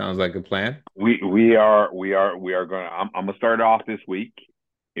 That sounds like a plan. We are gonna. I'm gonna start off this week.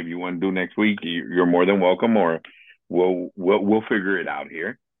 If you want to do next week, you're more than welcome, or we'll figure it out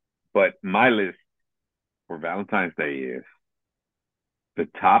here. But my list for Valentine's Day is the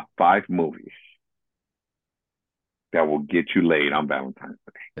top 5 movies that will get you laid on Valentine's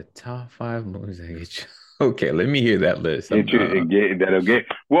Day. The top 5 movies I get you. Okay, let me hear that list. That'll get.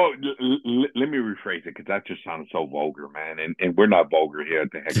 Well, let me rephrase it because that just sounds so vulgar, man. And we're not vulgar here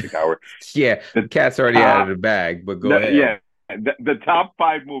at the Hectic Hour. Yeah, The cat's already out of the bag, but go ahead. Yeah, the top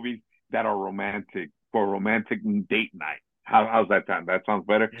 5 movies that are romantic for romantic date night. How's that sound? That sounds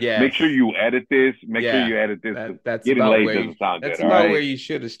better. Make sure Yes. you edit this. Make sure Yeah. you edit this. That's Getting about laid where doesn't sound that's good. All about right. where you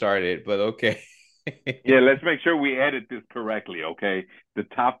should have started, but okay. Yeah, let's make sure we edit this correctly. Okay. The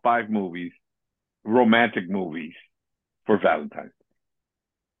top 5 movies, romantic movies for Valentine's.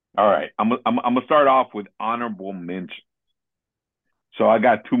 All right. I'm gonna start off with honorable mentions. So I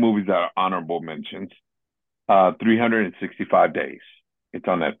got 2 movies that are honorable mentions. 365 Days. It's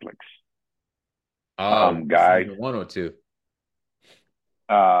on Netflix. Guys, Season 1 or 2.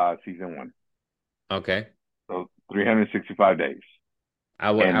 season 1. Okay. So 365 Days. I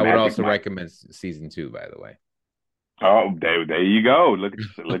And would Magic also Mike. recommend season 2, by the way. Oh, there you go. Look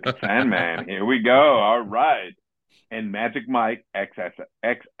at Sandman. Here we go. All right. And Magic Mike XXL.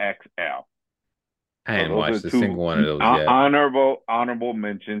 I So hadn't those watched are a two single one of those yet. honorable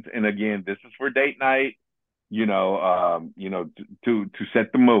mentions. And again, this is for date night. To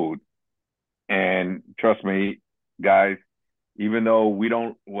set the mood. And trust me, guys, even though we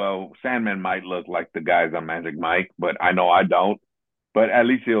don't, well, Sandman might look like the guys on Magic Mike, but I know I don't. But at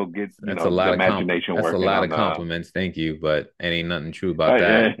least he'll get, That's a the lot of imagination that's a working lot on of the. compliments. Thank you, but it ain't nothing true about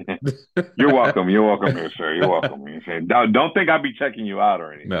that. You're welcome. You're welcome, here, sir. You're welcome. You say, don't think I'll be checking you out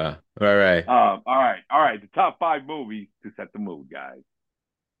or anything. Nah. All right. All right. The top 5 movies to set the mood, guys.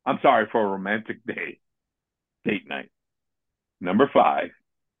 I'm sorry, for a romantic date night. Number 5,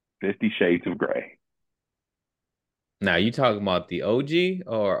 50 Shades of Grey. Now, you talking about the OG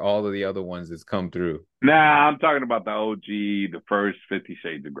or all of the other ones that's come through? Nah, I'm talking about the OG, the first 50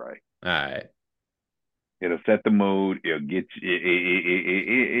 Shades of Grey. All right. It'll set the mood. It'll get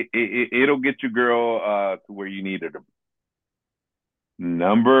you. It'll get you, girl, to where you need her to.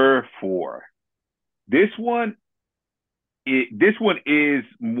 Number four. This one, this one is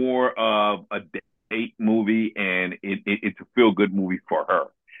more of a date movie, and it's a feel good movie for her.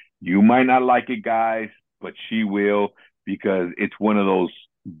 You might not like it, guys, but she will because it's one of those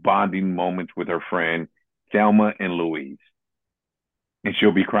bonding moments with her friend Thelma and Louise, and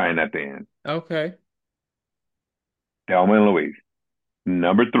she'll be crying at the end. Okay. Thelma and Louise.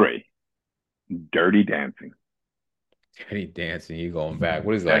 Number three, Dirty Dancing. Dirty Dancing, you going back.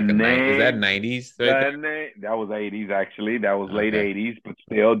 What is it, The like a night? Is that name, 90s right the there? name, that was 80s actually. That was late Okay. 80s, but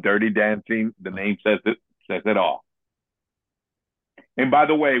still, Dirty Dancing. The name says it all. And by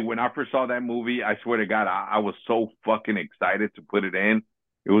the way, when I first saw that movie, I swear to God, I was so fucking excited to put it in.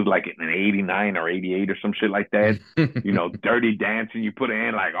 It was like an 89 or 88 or some shit like that. You know, Dirty Dancing, you put it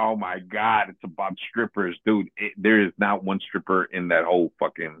in like, oh my God, it's about strippers. Dude, there is not one stripper in that whole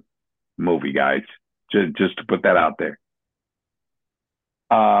fucking movie, guys. Just to put that out there.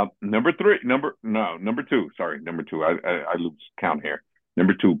 Number three, number two. Sorry, number two. I lose count here.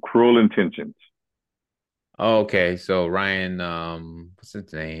 Number two, Cruel Intentions. Okay, so Ryan, what's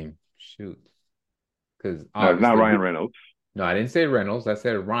his name? Shoot, because No, it's not obviously, Ryan Reynolds. no, I didn't say Reynolds. I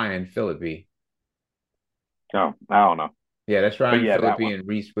said Ryan Phillippe. No, I don't know. Yeah, that's But Ryan yeah, that Phillippe one. and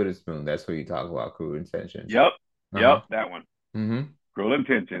Reese Witherspoon. That's what you talk about, Cruel Intentions. Yep, Uh-huh. that one. Mm-hmm. Cruel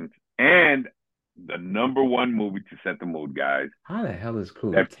Intentions, and the number one movie to set the mood, guys. How the hell is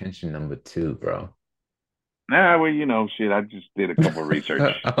Cruel That Intention number two, bro? well, you know, shit. I just did a couple of research.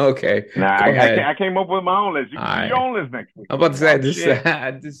 Okay, Nah, go ahead. I came up with my own list. You All can do your right. own list next week I'm if about to you say want. Shit.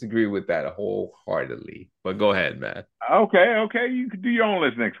 I disagree with that wholeheartedly, but go ahead, man. Okay. You can do your own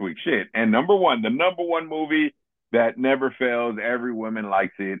list next week. Shit. And number one, the number one movie that never fails. Every woman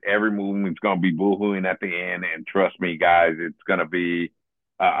likes it. Every movie's gonna be boohooing at the end. And trust me, guys, it's gonna be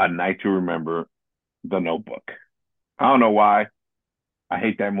a night to remember. The Notebook. I don't know why. I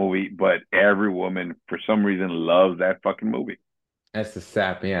hate that movie, but every woman, for some reason, loves that fucking movie. That's the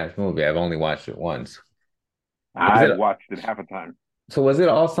sappy ass movie. I've only watched it once. Was I it watched it half a time. so? Was it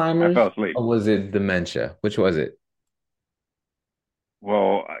I Alzheimer's fell asleep. or was it dementia? Which was it?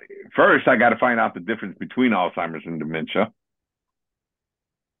 Well, first I got to find out the difference between Alzheimer's and dementia.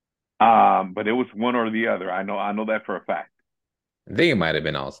 But it was one or the other. I know that for a fact. I think it might have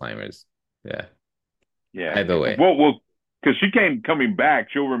been Alzheimer's. Yeah. Yeah. Either way. Because she coming back,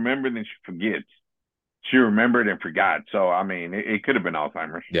 she'll remember, then she forgets. She remembered and forgot. So I mean, it could have been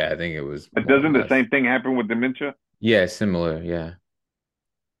Alzheimer's. Yeah, I think it was But more or doesn't the less. same thing happen with dementia? Yeah, similar. Yeah.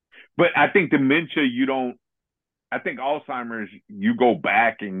 But I think dementia, you don't. I think Alzheimer's, you go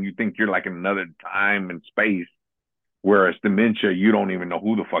back and you think you're like in another time and space, whereas dementia, you don't even know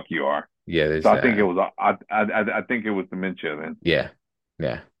who the fuck you are. Yeah, there's So I think it that. was I think it was dementia then. Yeah.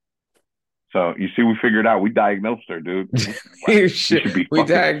 Yeah. So you see, we figured out we diagnosed her, dude. You We should be we fucking. We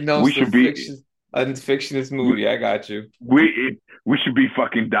diagnosed should be. a fictitious We movie. I got you. we should be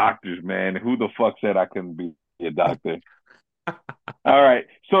fucking doctors, man. Who the fuck said I couldn't be a doctor? All right,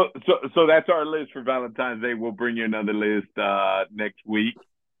 so that's our list for Valentine's Day. We'll bring you another list next week.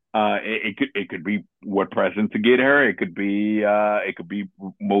 It could be what present to get her. It could be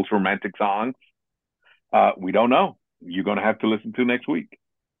most romantic songs. We don't know. You're gonna have to listen to next week.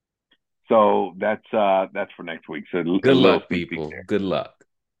 So that's for next week. So a Good little luck, sneak peek people. there. Good luck.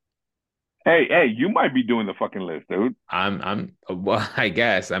 Hey, you might be doing the fucking list, dude. Well, I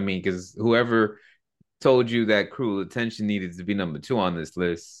guess. I mean, because whoever told you that Cruel Attention needed to be number two on this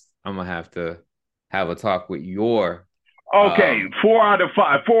list, I'm gonna have to have a talk with your Okay, um 4 out of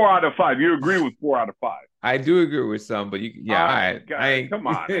 5. 4 out of 5. You agree with 4 out of 5? I do agree with some, but yeah, all right. I God,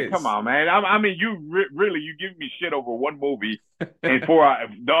 ain't come on, man. I mean, really you give me shit over one movie, and four out,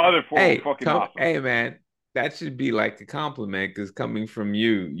 the other four were fucking awesome. hey man, that should be like a compliment because coming from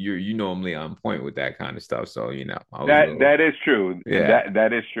you, you normally on point with that kind of stuff. So, I was a little, That is true. yeah.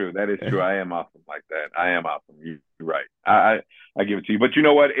 That is true. That is true. I am awesome like that. I am awesome. You're right. I give it to you. But you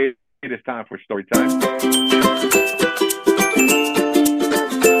know what? It is time for story time.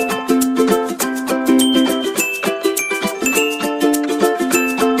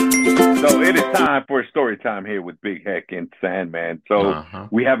 So it is time for story time here with Big Heck and Sandman. So Uh-huh.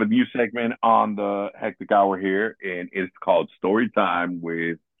 we have a new segment on the Hectic Hour here, and it's called Story Time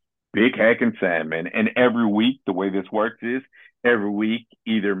with Big Heck and Sandman. And every week, the way this works is every week,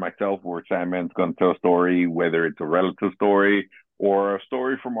 either myself or Sandman's going to tell a story, whether it's a relative story or a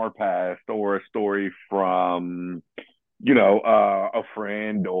story from our past or a story from, a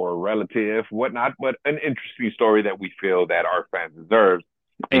friend or a relative, whatnot, but an interesting story that we feel that our fans deserve.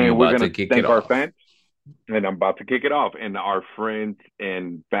 And you're And we're about going to to kick it thank our off. fans. And I'm about to kick it off. And our friends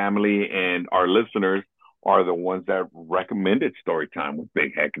and family and our listeners are the ones that recommended story time with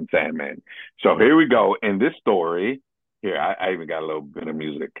Big Heck and Sandman. So here we go. In this story, here, I even got a little bit of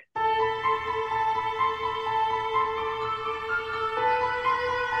music.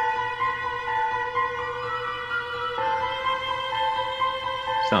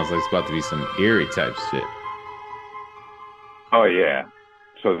 Sounds like it's about to be some eerie type shit. Oh, yeah.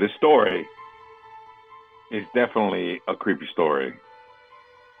 So this story is definitely a creepy story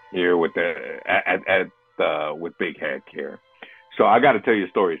here with with Big Heck here. So I got to tell you a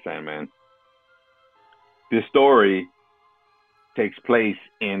story, Sandman. This story takes place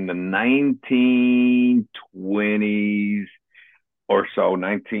in the 1920s or so,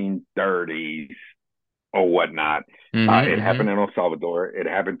 1930s or whatnot. It happened in El Salvador. It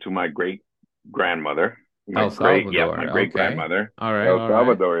happened to my great grandmother. El Salvador. My great Okay. grandmother. All right. El All right.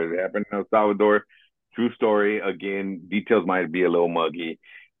 Salvador. It happened in El Salvador. True story. Again, details might be a little muggy,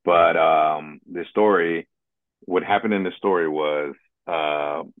 but the story, what happened in the story was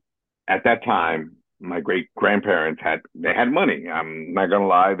at that time, my great grandparents had money. I'm not gonna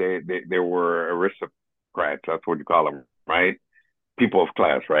lie, they were aristocrats. That's what you call them, right? People of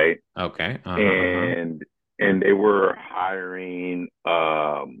class, right? Okay. And they were hiring.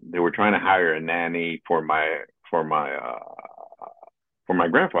 They were trying to hire a nanny for my for my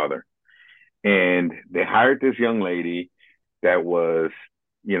grandfather, and they hired this young lady that was,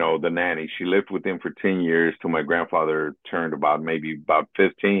 the nanny. She lived with them for 10 years till my grandfather turned maybe about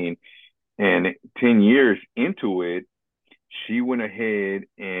 15. And 10 years into it, she went ahead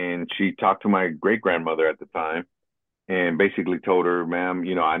and she talked to my great grandmother at the time and basically told her, ma'am,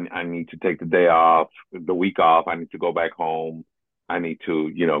 I need to take the week off. I need to go back home. I need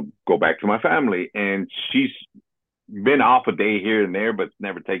to, go back to my family. And she's been off a day here and there, but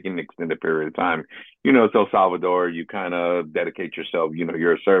never taken an extended period of time. It's El Salvador. You kind of dedicate yourself.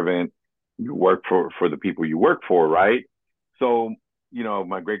 You're a servant. You work for the people you work for, right? So,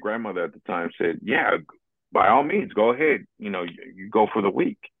 my great grandmother at the time said, yeah, by all means, go ahead. You go for the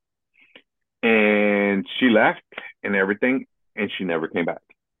week. And she left and everything, and she never came back.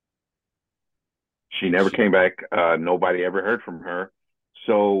 She never came back. Nobody ever heard from her.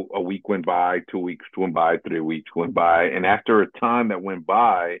 So a week went by, 2 weeks went by, 3 weeks went by. And after a time that went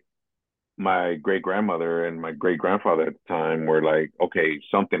by, my great grandmother and my great grandfather at the time were like, okay,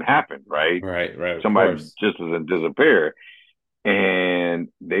 something happened, right? Right. Right. Of Somebody course. just doesn't disappear. And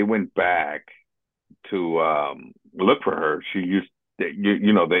they went back to look for her. She used, they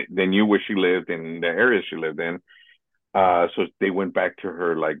knew where she lived in the area she lived in. So they went back to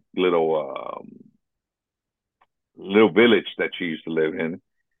her like little village that she used to live in,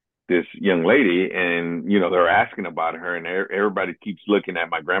 this young lady, and they're asking about her, and everybody keeps looking at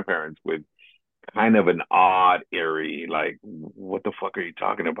my grandparents with kind of an odd, eerie, like, what the fuck are you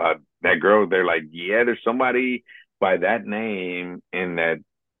talking about? That girl, they're like, yeah, there's somebody by that name and that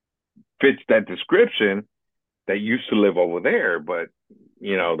fits that description that used to live over there, but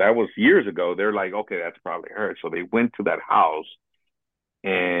that was years ago. They're like, okay, that's probably her. So they went to that house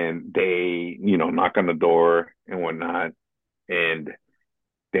and they, knock on the door and whatnot, and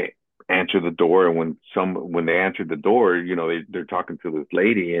they answer the door. And when they answered the door, they're talking to this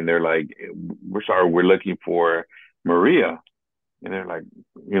lady, and they're like, "We're sorry, we're looking for Maria." And they're like,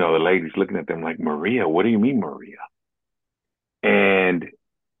 the lady's looking at them like, "Maria? What do you mean, Maria?" And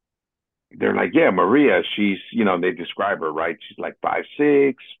they're like, "Yeah, Maria. She's, they describe her, right? She's like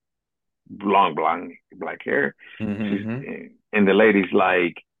 5'6", long blonde black hair." She's, Mm-hmm. and the lady's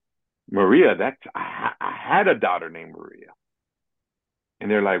like, "Maria, I had a daughter named Maria." And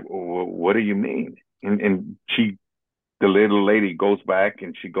they're like, well, "What do you mean?" And the little lady goes back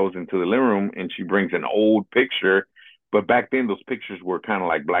and she goes into the living room and she brings an old picture. But back then, those pictures were kind of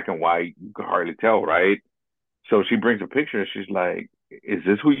like black and white. You could hardly tell, right? So she brings a picture and she's like, "Is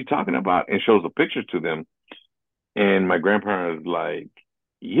this who you're talking about?" And shows the picture to them. And my grandparents like,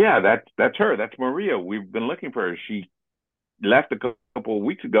 "Yeah, that's her. That's Maria. We've been looking for her. She left a couple of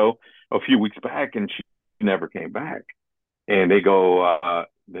weeks ago, a few weeks back, and she never came back." And they go,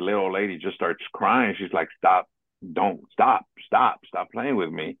 the little lady just starts crying. She's like, "Stop, don't stop playing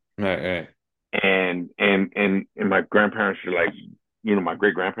with me." Right. Right. And my grandparents are like, my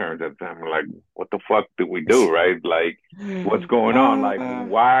great grandparents at the time were like, "What the fuck did we do?" Right? Like, what's going on? Like,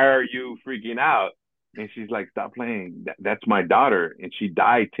 why are you freaking out? And she's like, "Stop playing. That's my daughter. And she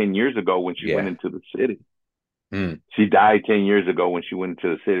died 10 years ago when she went Yeah. into the city. Mm. She died 10 years ago when she went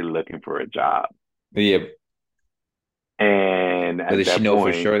into the city looking for a job." But yeah. And But at does she that know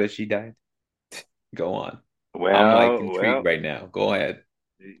for point, sure that she died? Go on. I'm like well, intrigued well, right now. Go ahead.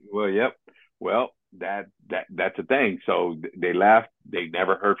 yep. Well, that's the thing. So they left. They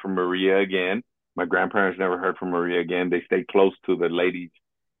never heard from Maria again. My grandparents never heard from Maria again. They stayed close to the lady's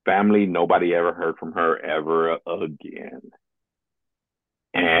family. Nobody ever heard from her ever again.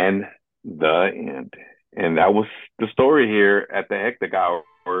 And the end. And that was the story here at the Hectic Hour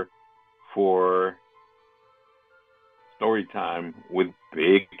for story time with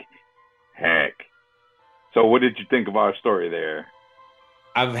Big Heck. So, what did you think of our story there?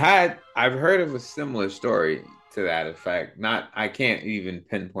 I've heard of a similar story to that effect. Not I can't even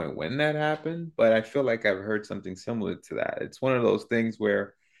pinpoint when that happened, but I feel like I've heard something similar to that. It's one of those things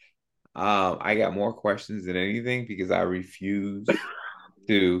where I got more questions than anything because I refuse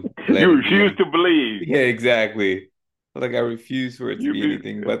to let You it be refuse any. to believe. Yeah, exactly. Like I refuse for it to You be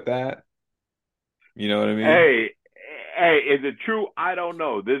anything but that. You know what I mean? Hey, hey, is it true? I don't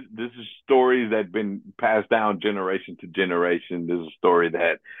know. This is stories that been passed down generation to generation. This is a story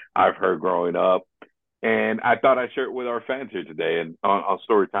that I've heard growing up. And I thought I'd share it with our fans here today and on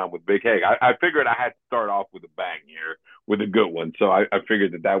Story Time with Big Heg. I figured I had to start off with a bang here, with a good one. So I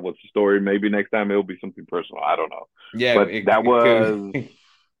figured that was the story. Maybe next time it'll be something personal. I don't know. Yeah, But that it was, could.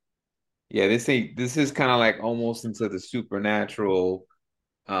 Yeah, this is kind of like almost into the supernatural,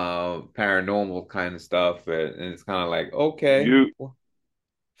 paranormal kind of stuff, and it's kind of like okay, you well,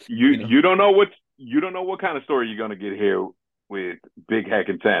 you you know. you don't know what you don't know what kind of story you're gonna get here with Big Heck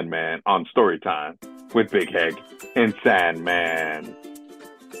and Sandman on Story Time with Big Heck and Sandman.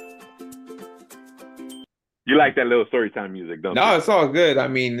 You like that little story time music, don't No, you? it's all good. I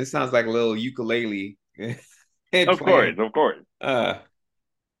mean, this sounds like a little ukulele Of course, playing. of course. Uh,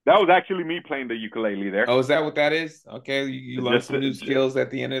 That was actually me playing the ukulele there. oh, is that what that is? Okay, you learned Just some new skills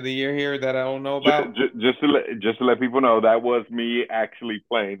at the end of the year here that I don't know about. just to let people know that was me actually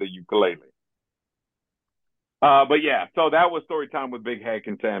playing the ukulele. But yeah, so that was story time with Big Heck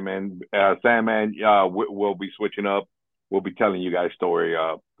and Sandman. Sandman, we'll be switching up. We'll be telling you guys story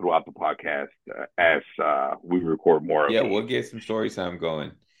throughout the podcast as we record more of Yeah, these. we'll get some story time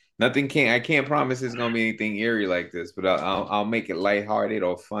going. Nothing can I can't promise it's gonna be anything eerie like this, but I'll make it lighthearted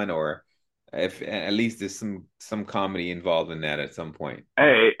or fun, or if at least there's some comedy involved in that at some point.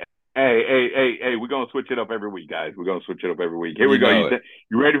 Hey, hey, we're gonna switch it up every week, guys. We're gonna switch it up every week. Here we You go. know it.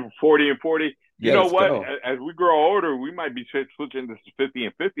 You ready for 40 and 40? You Yeah, know let's what? go. As we grow older, we might be switching this to 50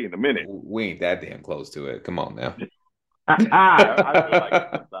 and 50 in a minute. We ain't that damn close to it. Come on now. I feel like it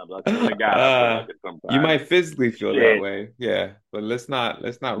sometimes. I swear to God, I feel like it You sometimes. might physically feel that Shit. way. Yeah, but let's not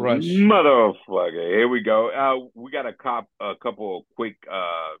rush. Motherfucker. Here we go. We got a couple of quick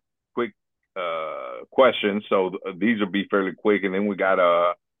questions. So these will be fairly quick, and then we got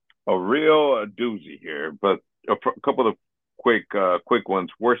a real doozy here. But a couple of quick ones.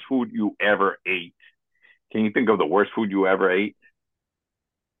 Worst food you ever ate? Can you think of the worst food you ever ate?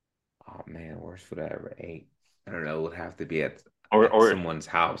 Oh man, worst food I ever ate. I don't know. It would have to be at Or someone's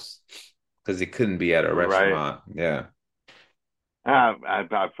house because it couldn't be at a right? restaurant. Yeah.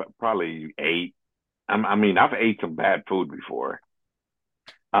 I've probably ate. I mean, I've ate some bad food before.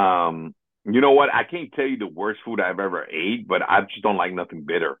 You know what? I can't tell you the worst food I've ever ate, but I just don't like nothing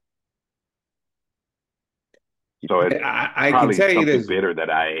bitter. So it's I can probably tell you something there's bitter that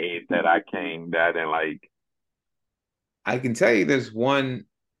I ate that I came that and like. I can tell you there's one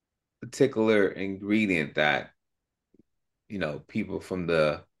particular ingredient that, people from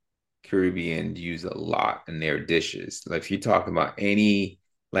the Caribbean use a lot in their dishes. Like if you're talking about any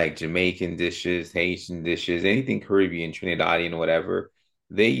like Jamaican dishes, Haitian dishes, anything Caribbean, Trinidadian, whatever,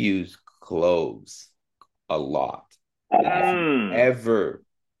 they use cloves a lot. And if you Mm, ever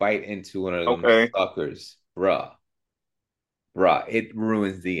bite into one of them okay. suckers, it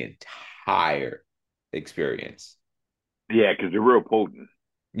ruins the entire experience. Yeah, because they're real potent.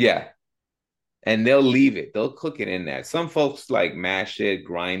 Yeah. And they'll leave it. They'll cook it in there. Some folks like mash it,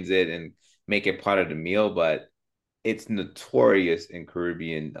 grinds it, and make it part of the meal, but it's notorious in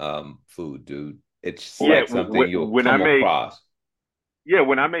Caribbean food, dude. It's Yeah, like something you'll come across.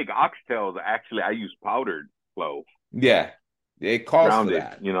 when I make oxtails, actually I use powdered clove, Yeah, it calls for grounded.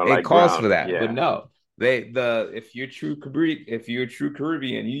 that. You know, It like calls for ground. that. But Yeah. no, if you're true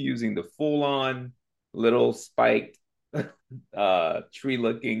Caribbean, you using the full on little spiked tree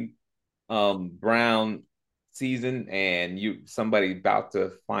looking brown season, and somebody about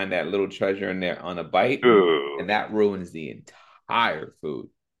to find that little treasure in there on a bite, Ooh. and that ruins the entire food.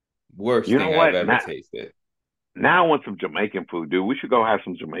 Worst You know thing I've what? ever tasted. Now I want some Jamaican food, dude. We should go have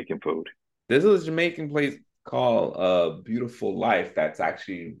some Jamaican food. This is a Jamaican place called Beautiful Life that's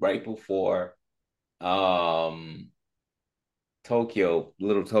actually right before um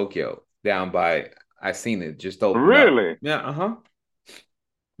Little Tokyo, down by I seen it just opened up. Really? Yeah, uh-huh.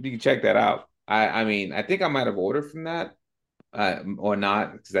 You can check that out. I mean, I think I might have ordered from that. or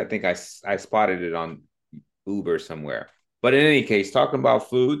not, because I think I spotted it on Uber somewhere. But in any case, talking about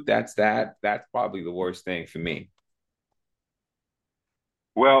food, that's probably the worst thing for me.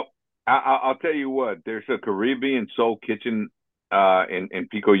 Well, I'll tell you what. There's a Caribbean Soul Kitchen in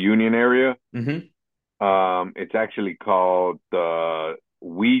Pico Union area. Hmm. It's actually called the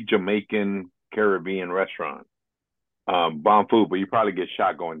We Jamaican Caribbean Restaurant. Bomb food, but you probably get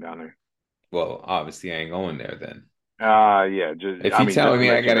shot going down there. Well, obviously, I ain't going there then. Yeah, just If I you mean, just telling to me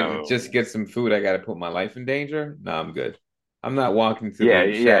I let you gotta know. just get some food, I gotta put my life in danger, no, I'm good. I'm not walking to Yeah,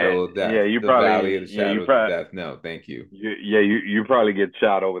 the yeah, shadow of yeah. death, You the valley of probably, the yeah, you shadow of the probably, death. No, thank you. you probably get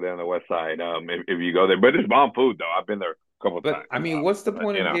shot over there on the west side. If you go there, but it's bomb food though. I've been there a couple of But times. I mean, what's the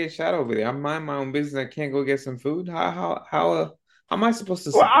point You of know. getting shot over there? I'm mind my own business. I can't go get some food. How am I supposed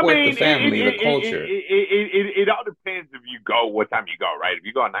to Well, I support the mean, family, the culture? it all depends if you go, what time you go, right? If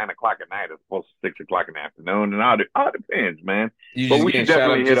you go at 9 o'clock at night as opposed to 6 o'clock in the afternoon, and all depends, man. You But just we getting should shot up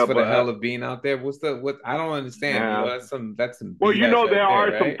definitely hit just up. for the hell of being out there? What I don't understand. Yeah. That's some Well, BS right there there, are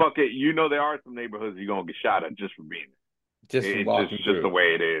some right? fucking, there are some neighborhoods you're gonna get shot at just for being Just there. for It's walking just the through.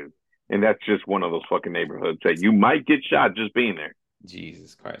 way it is, and that's just one of those fucking neighborhoods that you might get shot just being there.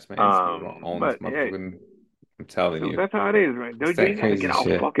 Jesus Christ, man. These people own this But yeah, motherfucking. I'm telling dude, you. that's how it is, right? It's Dude, you that ain't gotta get crazy all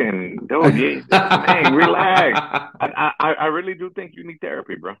shit. fucking, dude. Man, relax. I really do think you need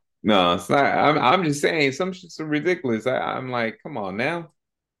therapy, bro. No, it's not. I'm just saying some shit's so ridiculous. I'm like, come on now.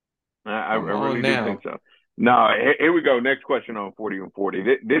 I Come on really do think now. so. No, here we go. Next question on 40 and 40.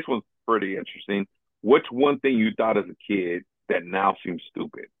 This one's pretty interesting. What's one thing you thought as a kid that now seems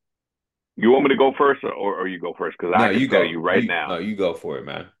stupid? You want me to go first, or you go first? Because No, I can you tell go. you right No, now. you go for it,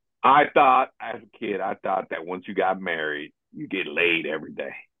 man. I thought as a kid, I thought that once you got married, you get laid every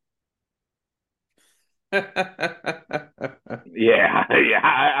day. Yeah, yeah.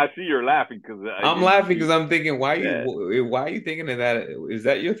 I see you're laughing because I'm laughing because I'm thinking, yeah, why are you thinking of that? Is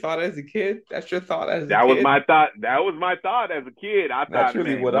that your thought as a kid? That's your thought as a that was kid? my thought. That was my thought as a kid. I That's thought,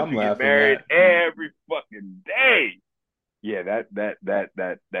 really man, what once I'm you get laughing married, at. every fucking day. Yeah, that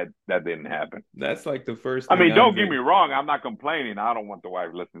didn't happen. That's like the first I thing mean, I'm don't get me thinking. wrong. I'm not complaining. I don't want the wife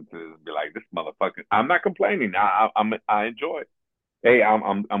listening to this and be like, "This motherfucker." I'm not complaining. I enjoy it. Hey,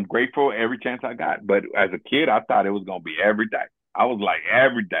 I'm grateful every chance I got. But as a kid, I thought it was gonna be every day. I was like,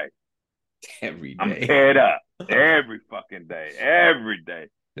 every day. Every I'm day. fed up every fucking day, every day.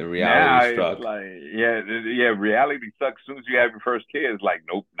 The reality Now it's struck. like, yeah, yeah. Reality sucks. As soon as you have your first kid, it's like,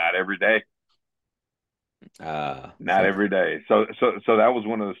 nope, not every day, not So every day. So that was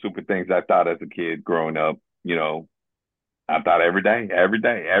one of the stupid things I thought as a kid growing up. I thought every day, every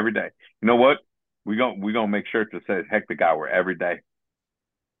day, every day. You know what? We gonna make sure to say hectic hour every day,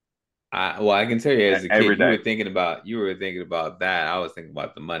 well, I can tell you as a kid, every day. you were thinking about that. I was thinking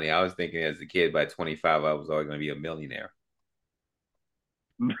about the money. I was thinking as a kid by 25, I was always going to be a millionaire.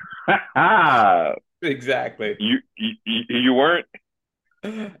 Exactly. You weren't,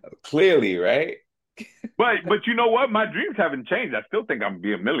 Clearly, right? but you know what? My dreams haven't changed. I still think I'm gonna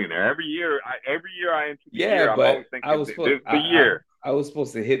be a millionaire every year I enter the Yeah, year. I'm but always thinking this is the year. I was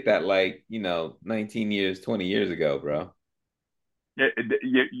supposed to hit that like, 19 years, 20 years ago, bro. Yeah,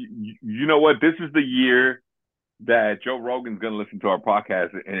 you know what? This is the year that Joe Rogan's gonna listen to our podcast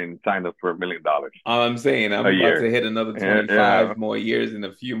and sign us for $1 million I'm saying a I'm about to year. hit another Yeah, yeah. 25 more years and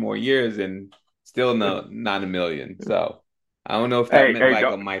a few more years and still not a million. So I don't know if that Hey, meant hey, like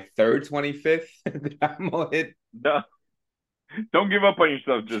on my third 25th that I'm gonna hit. don't give up on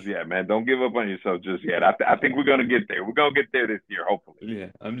yourself just yet, man. Don't give up on yourself just yet. I think we're gonna get there. We're gonna get there this year, hopefully. Yeah,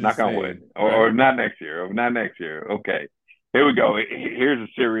 I'm just Knock on wood, saying, or right? not next year, or not next year. Okay, here we go. Here's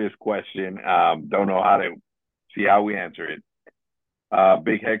a serious question. Don't know how to see how we answer it.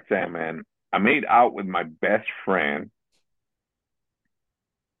 Big Heck Sam, man. I made out with my best friend.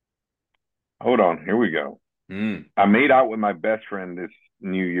 Hold on, here we go. Mm. I made out with my best friend this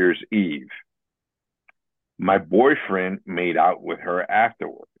New Year's Eve. My boyfriend made out with her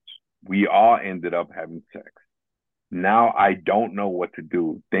afterwards. We all ended up having sex. Now I don't know what to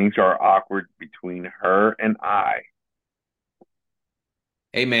do. Things are awkward between her and I.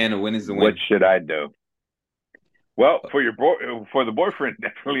 Hey man, a win is a What win. should I do? Well, for the boyfriend,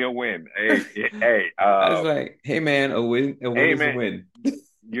 definitely a win. I was like, hey man, a win Hey is a man, win.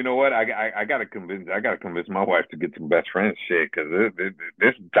 you know what? I gotta convince my wife to get some best friends shit because this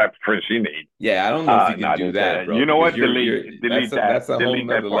is the type of friend she needs. Yeah, I don't know if you No, can I do didn't say that, that. bro, You know because what? Delete that. that's a whole Delete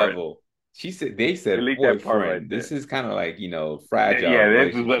nother that part. level. They said Delete that part right boyfriend. This there. is kind of like, fragile Yeah, this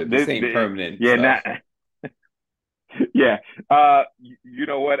is relationship. This ain't permanent. yeah, So not yeah. You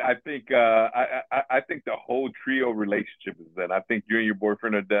know what? I think I think the whole trio relationship is done. I think you and your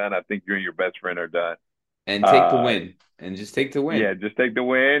boyfriend are done. I think you and your best friend are done. And take the Uh, win. And just take the yeah, win. just take the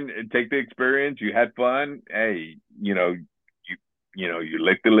win, take the experience. You had fun. Hey, you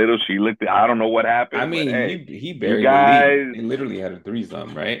licked a little. She licked it. I don't know what I happened, but mean, hey, he you buried the lead. guys, They literally had a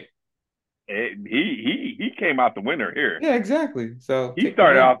threesome, right? he came out the winner here. Yeah, exactly. So He take the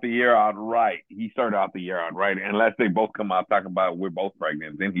started win. off the year out right. He started off the year out right. Unless they both come out talking about we're both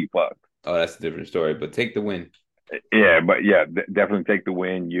pregnant, then he fucked. Oh, that's a different story. But take the win. Yeah, but yeah, definitely take the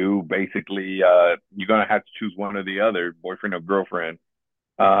win. You basically, you're gonna have to choose one or the other, boyfriend or girlfriend,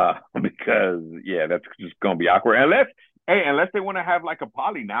 because yeah, that's just gonna be awkward. Unless they want to have like a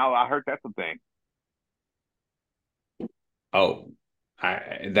poly now. I heard that's the thing. Oh,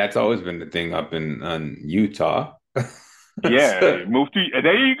 that's always been the thing up in Utah. Yeah, So, move to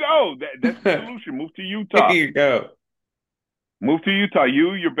there you go. That's the there solution. Move to Utah. you go. Move to Utah.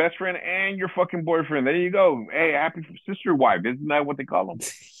 You, your best friend, and your fucking boyfriend. There you go. Hey, happy sister wife. Isn't that what they call them?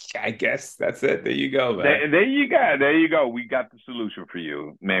 I guess that's it. There you go, man. There you go. There you go. We got the solution for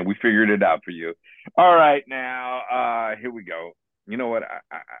you, man. We figured it out for you. All right, now here we go. You know what?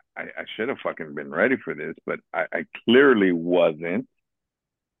 I should have fucking been ready for this, but I clearly wasn't.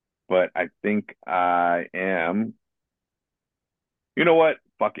 But I think I am. You know what?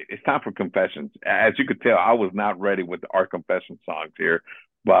 Fuck it. It's time for confessions. As you could tell, I was not ready with our confession songs here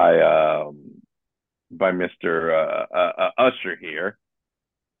by by Mr. Usher here.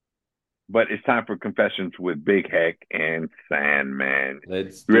 But it's time for confessions with Big Heck and Sandman.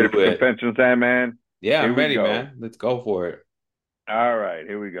 Let's You ready do for it. confessions, Sandman? Yeah, Here I'm we ready, go. man. Let's go for it. All right,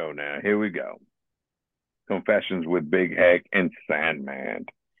 here we go now. Here we go. Confessions with Big Heck and Sandman.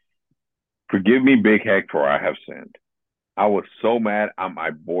 Forgive me, Big Heck, for I have sinned. I was so mad at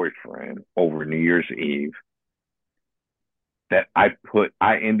my boyfriend over New Year's Eve that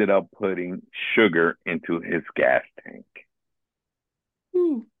I ended up putting sugar into his gas tank.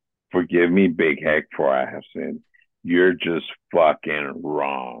 Ooh. Forgive me, Big Heck, for I have sinned. You're just fucking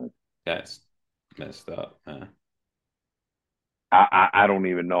wrong. That's messed up, man. I don't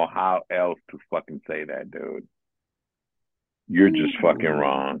even know how else to fucking say that, dude. You're just fucking Ooh.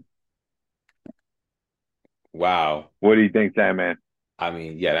 wrong. Wow. What do you think, Sandman? I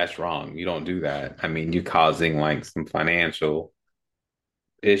mean, yeah, that's wrong. You don't do that. I mean, you causing like some financial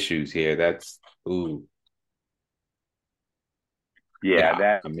issues here. That's ooh. Yeah, Yeah,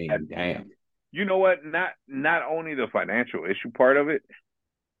 that, I that mean, damn. you know what? Not only the financial issue part of it,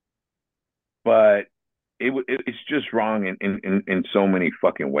 but it's just wrong in so many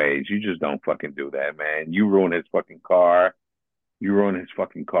fucking ways. You just don't fucking do that, man. You ruin his fucking car. You ruin his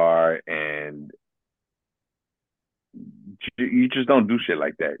fucking car, and you just don't do shit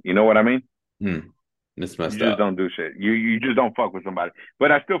like that. You know what I mean? Hmm. It's You messed just up. don't do shit. You just don't fuck with somebody.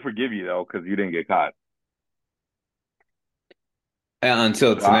 But I still forgive you though, because you didn't get caught.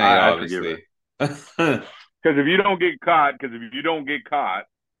 Until So tonight, I forgive it. obviously. Because if you don't get caught, if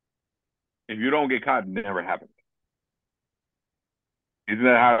you don't get caught, it never happened. Isn't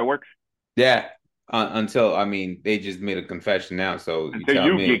that how it works? Yeah. Until I mean, they just made a confession now, so you Until tell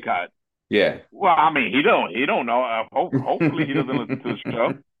you get me. caught. Yeah. Well, I mean, he don't know. Hopefully, he doesn't listen to the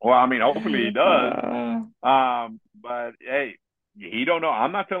show. Well, I mean, hopefully he does. But hey, he don't know.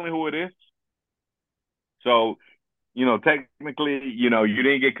 I'm not telling who it is. So, technically, you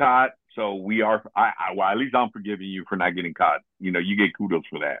didn't get caught. So we are. Well, at least I'm forgiving you for not getting caught. You get kudos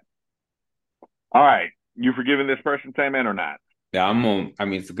for that. All right, you forgiving this person, Sandman, or not? Yeah, I'm on. I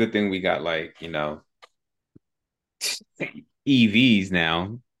mean, it's a good thing we got like, EVs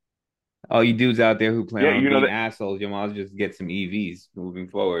now. All you dudes out there who plan Yeah, on you know being that. assholes, you might as well just get some EVs moving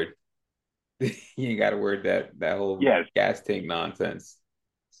forward. You ain't got to worry that whole Yes. gas tank nonsense.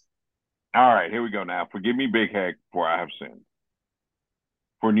 All right, here we go now. Forgive me, Big Heck, for I have sinned.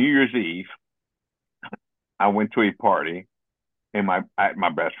 For New Year's Eve, I went to a party at my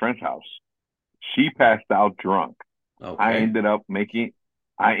best friend's house. She passed out drunk. I Okay. ended up making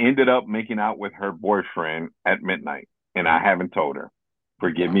I ended up making out with her boyfriend at midnight, and I haven't told her.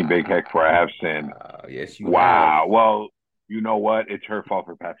 Forgive me, Big Heck, for I have sinned. Wow. Yes, you have. Wow. Well, you know what? It's her fault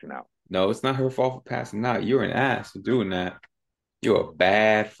for passing out. No, it's not her fault for passing out. You're an ass for doing that. You're a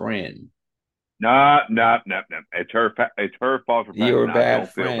bad friend. No, no, no, no. It's her fault for You're passing a out. bad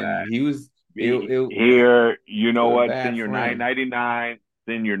Don't feel friend. bad. He was Here, you know you're a what? bad Send your nine friend. ninety nine.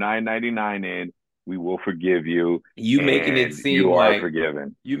 Send your 9.99 in. We will forgive you, You making it and seem you are like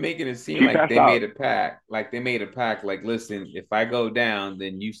forgiven. you making it seem She like passed they out. made a pact. Like they made a pact. Like, listen, if I go down,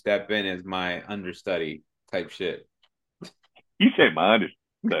 then you step in as my understudy type shit. You said my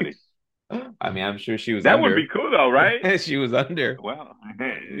understudy. I mean, I'm sure she was That would be under. cool, though, right? She was under. Well,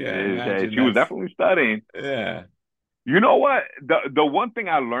 Yeah, imagine she was that's definitely studying. yeah. You know what? The one thing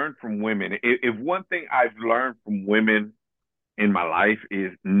I learned from women, if one thing I've learned from women in my life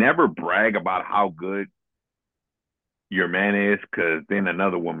is never brag about how good your man is, because then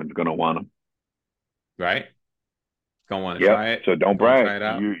another woman's gonna want him. Right? Gonna want to Yep. try it. So don't Gonna brag. try it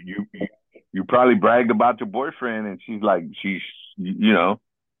out. You probably bragged about your boyfriend, and she's you know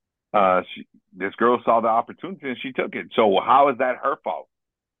this girl saw the opportunity and she took it. So how is that her fault?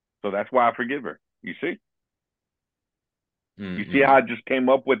 So that's why I forgive her. You see? You see how Mm-mm. I just came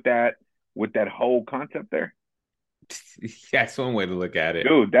up with that whole concept there? That's one way to look at it.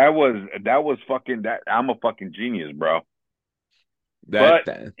 Dude, that was fucking that I'm a fucking genius, bro. That, But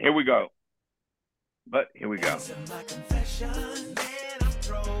that here we go. But here we go.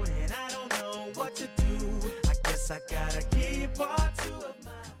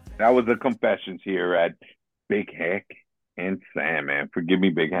 That was the confessions here at Big Heck and Sandman. Forgive me,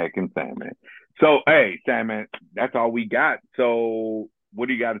 Big Heck and Sandman. So, hey, Sandman, that's all we got. So, what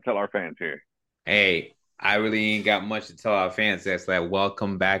do you got to tell our fans here? Hey, I really ain't got much to tell our fans. That's like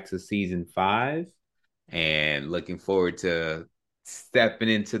welcome back to season 5, and looking forward to stepping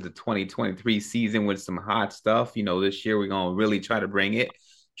into the 2023 season with some hot stuff. This year we're gonna really try to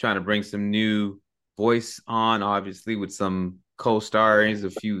trying to bring some new voice on, obviously with some co-stars,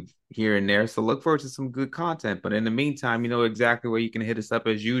 a few here and there. So look forward to some good content. But in the meantime, you know exactly where you can hit us up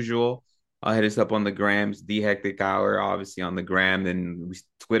as usual. Hit us up on the grams, the Hectic Hour, obviously on the gram. Then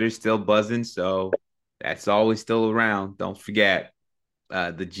Twitter's still buzzing, so that's always still around. Don't forget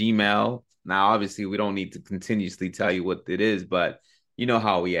the Gmail. Now, obviously, we don't need to continuously tell you what it is, but you know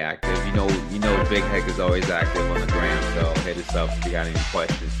how we active. Big Heck is always active on the gram. So hit us up if you got any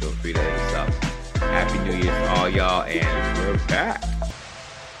questions. Feel free to hit us up. Happy New Year to all y'all, and we're back.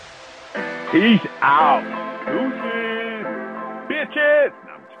 Peace out. Deuces. Bitches.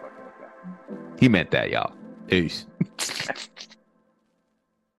 No, I'm just fucking with that. He meant that, y'all. Peace.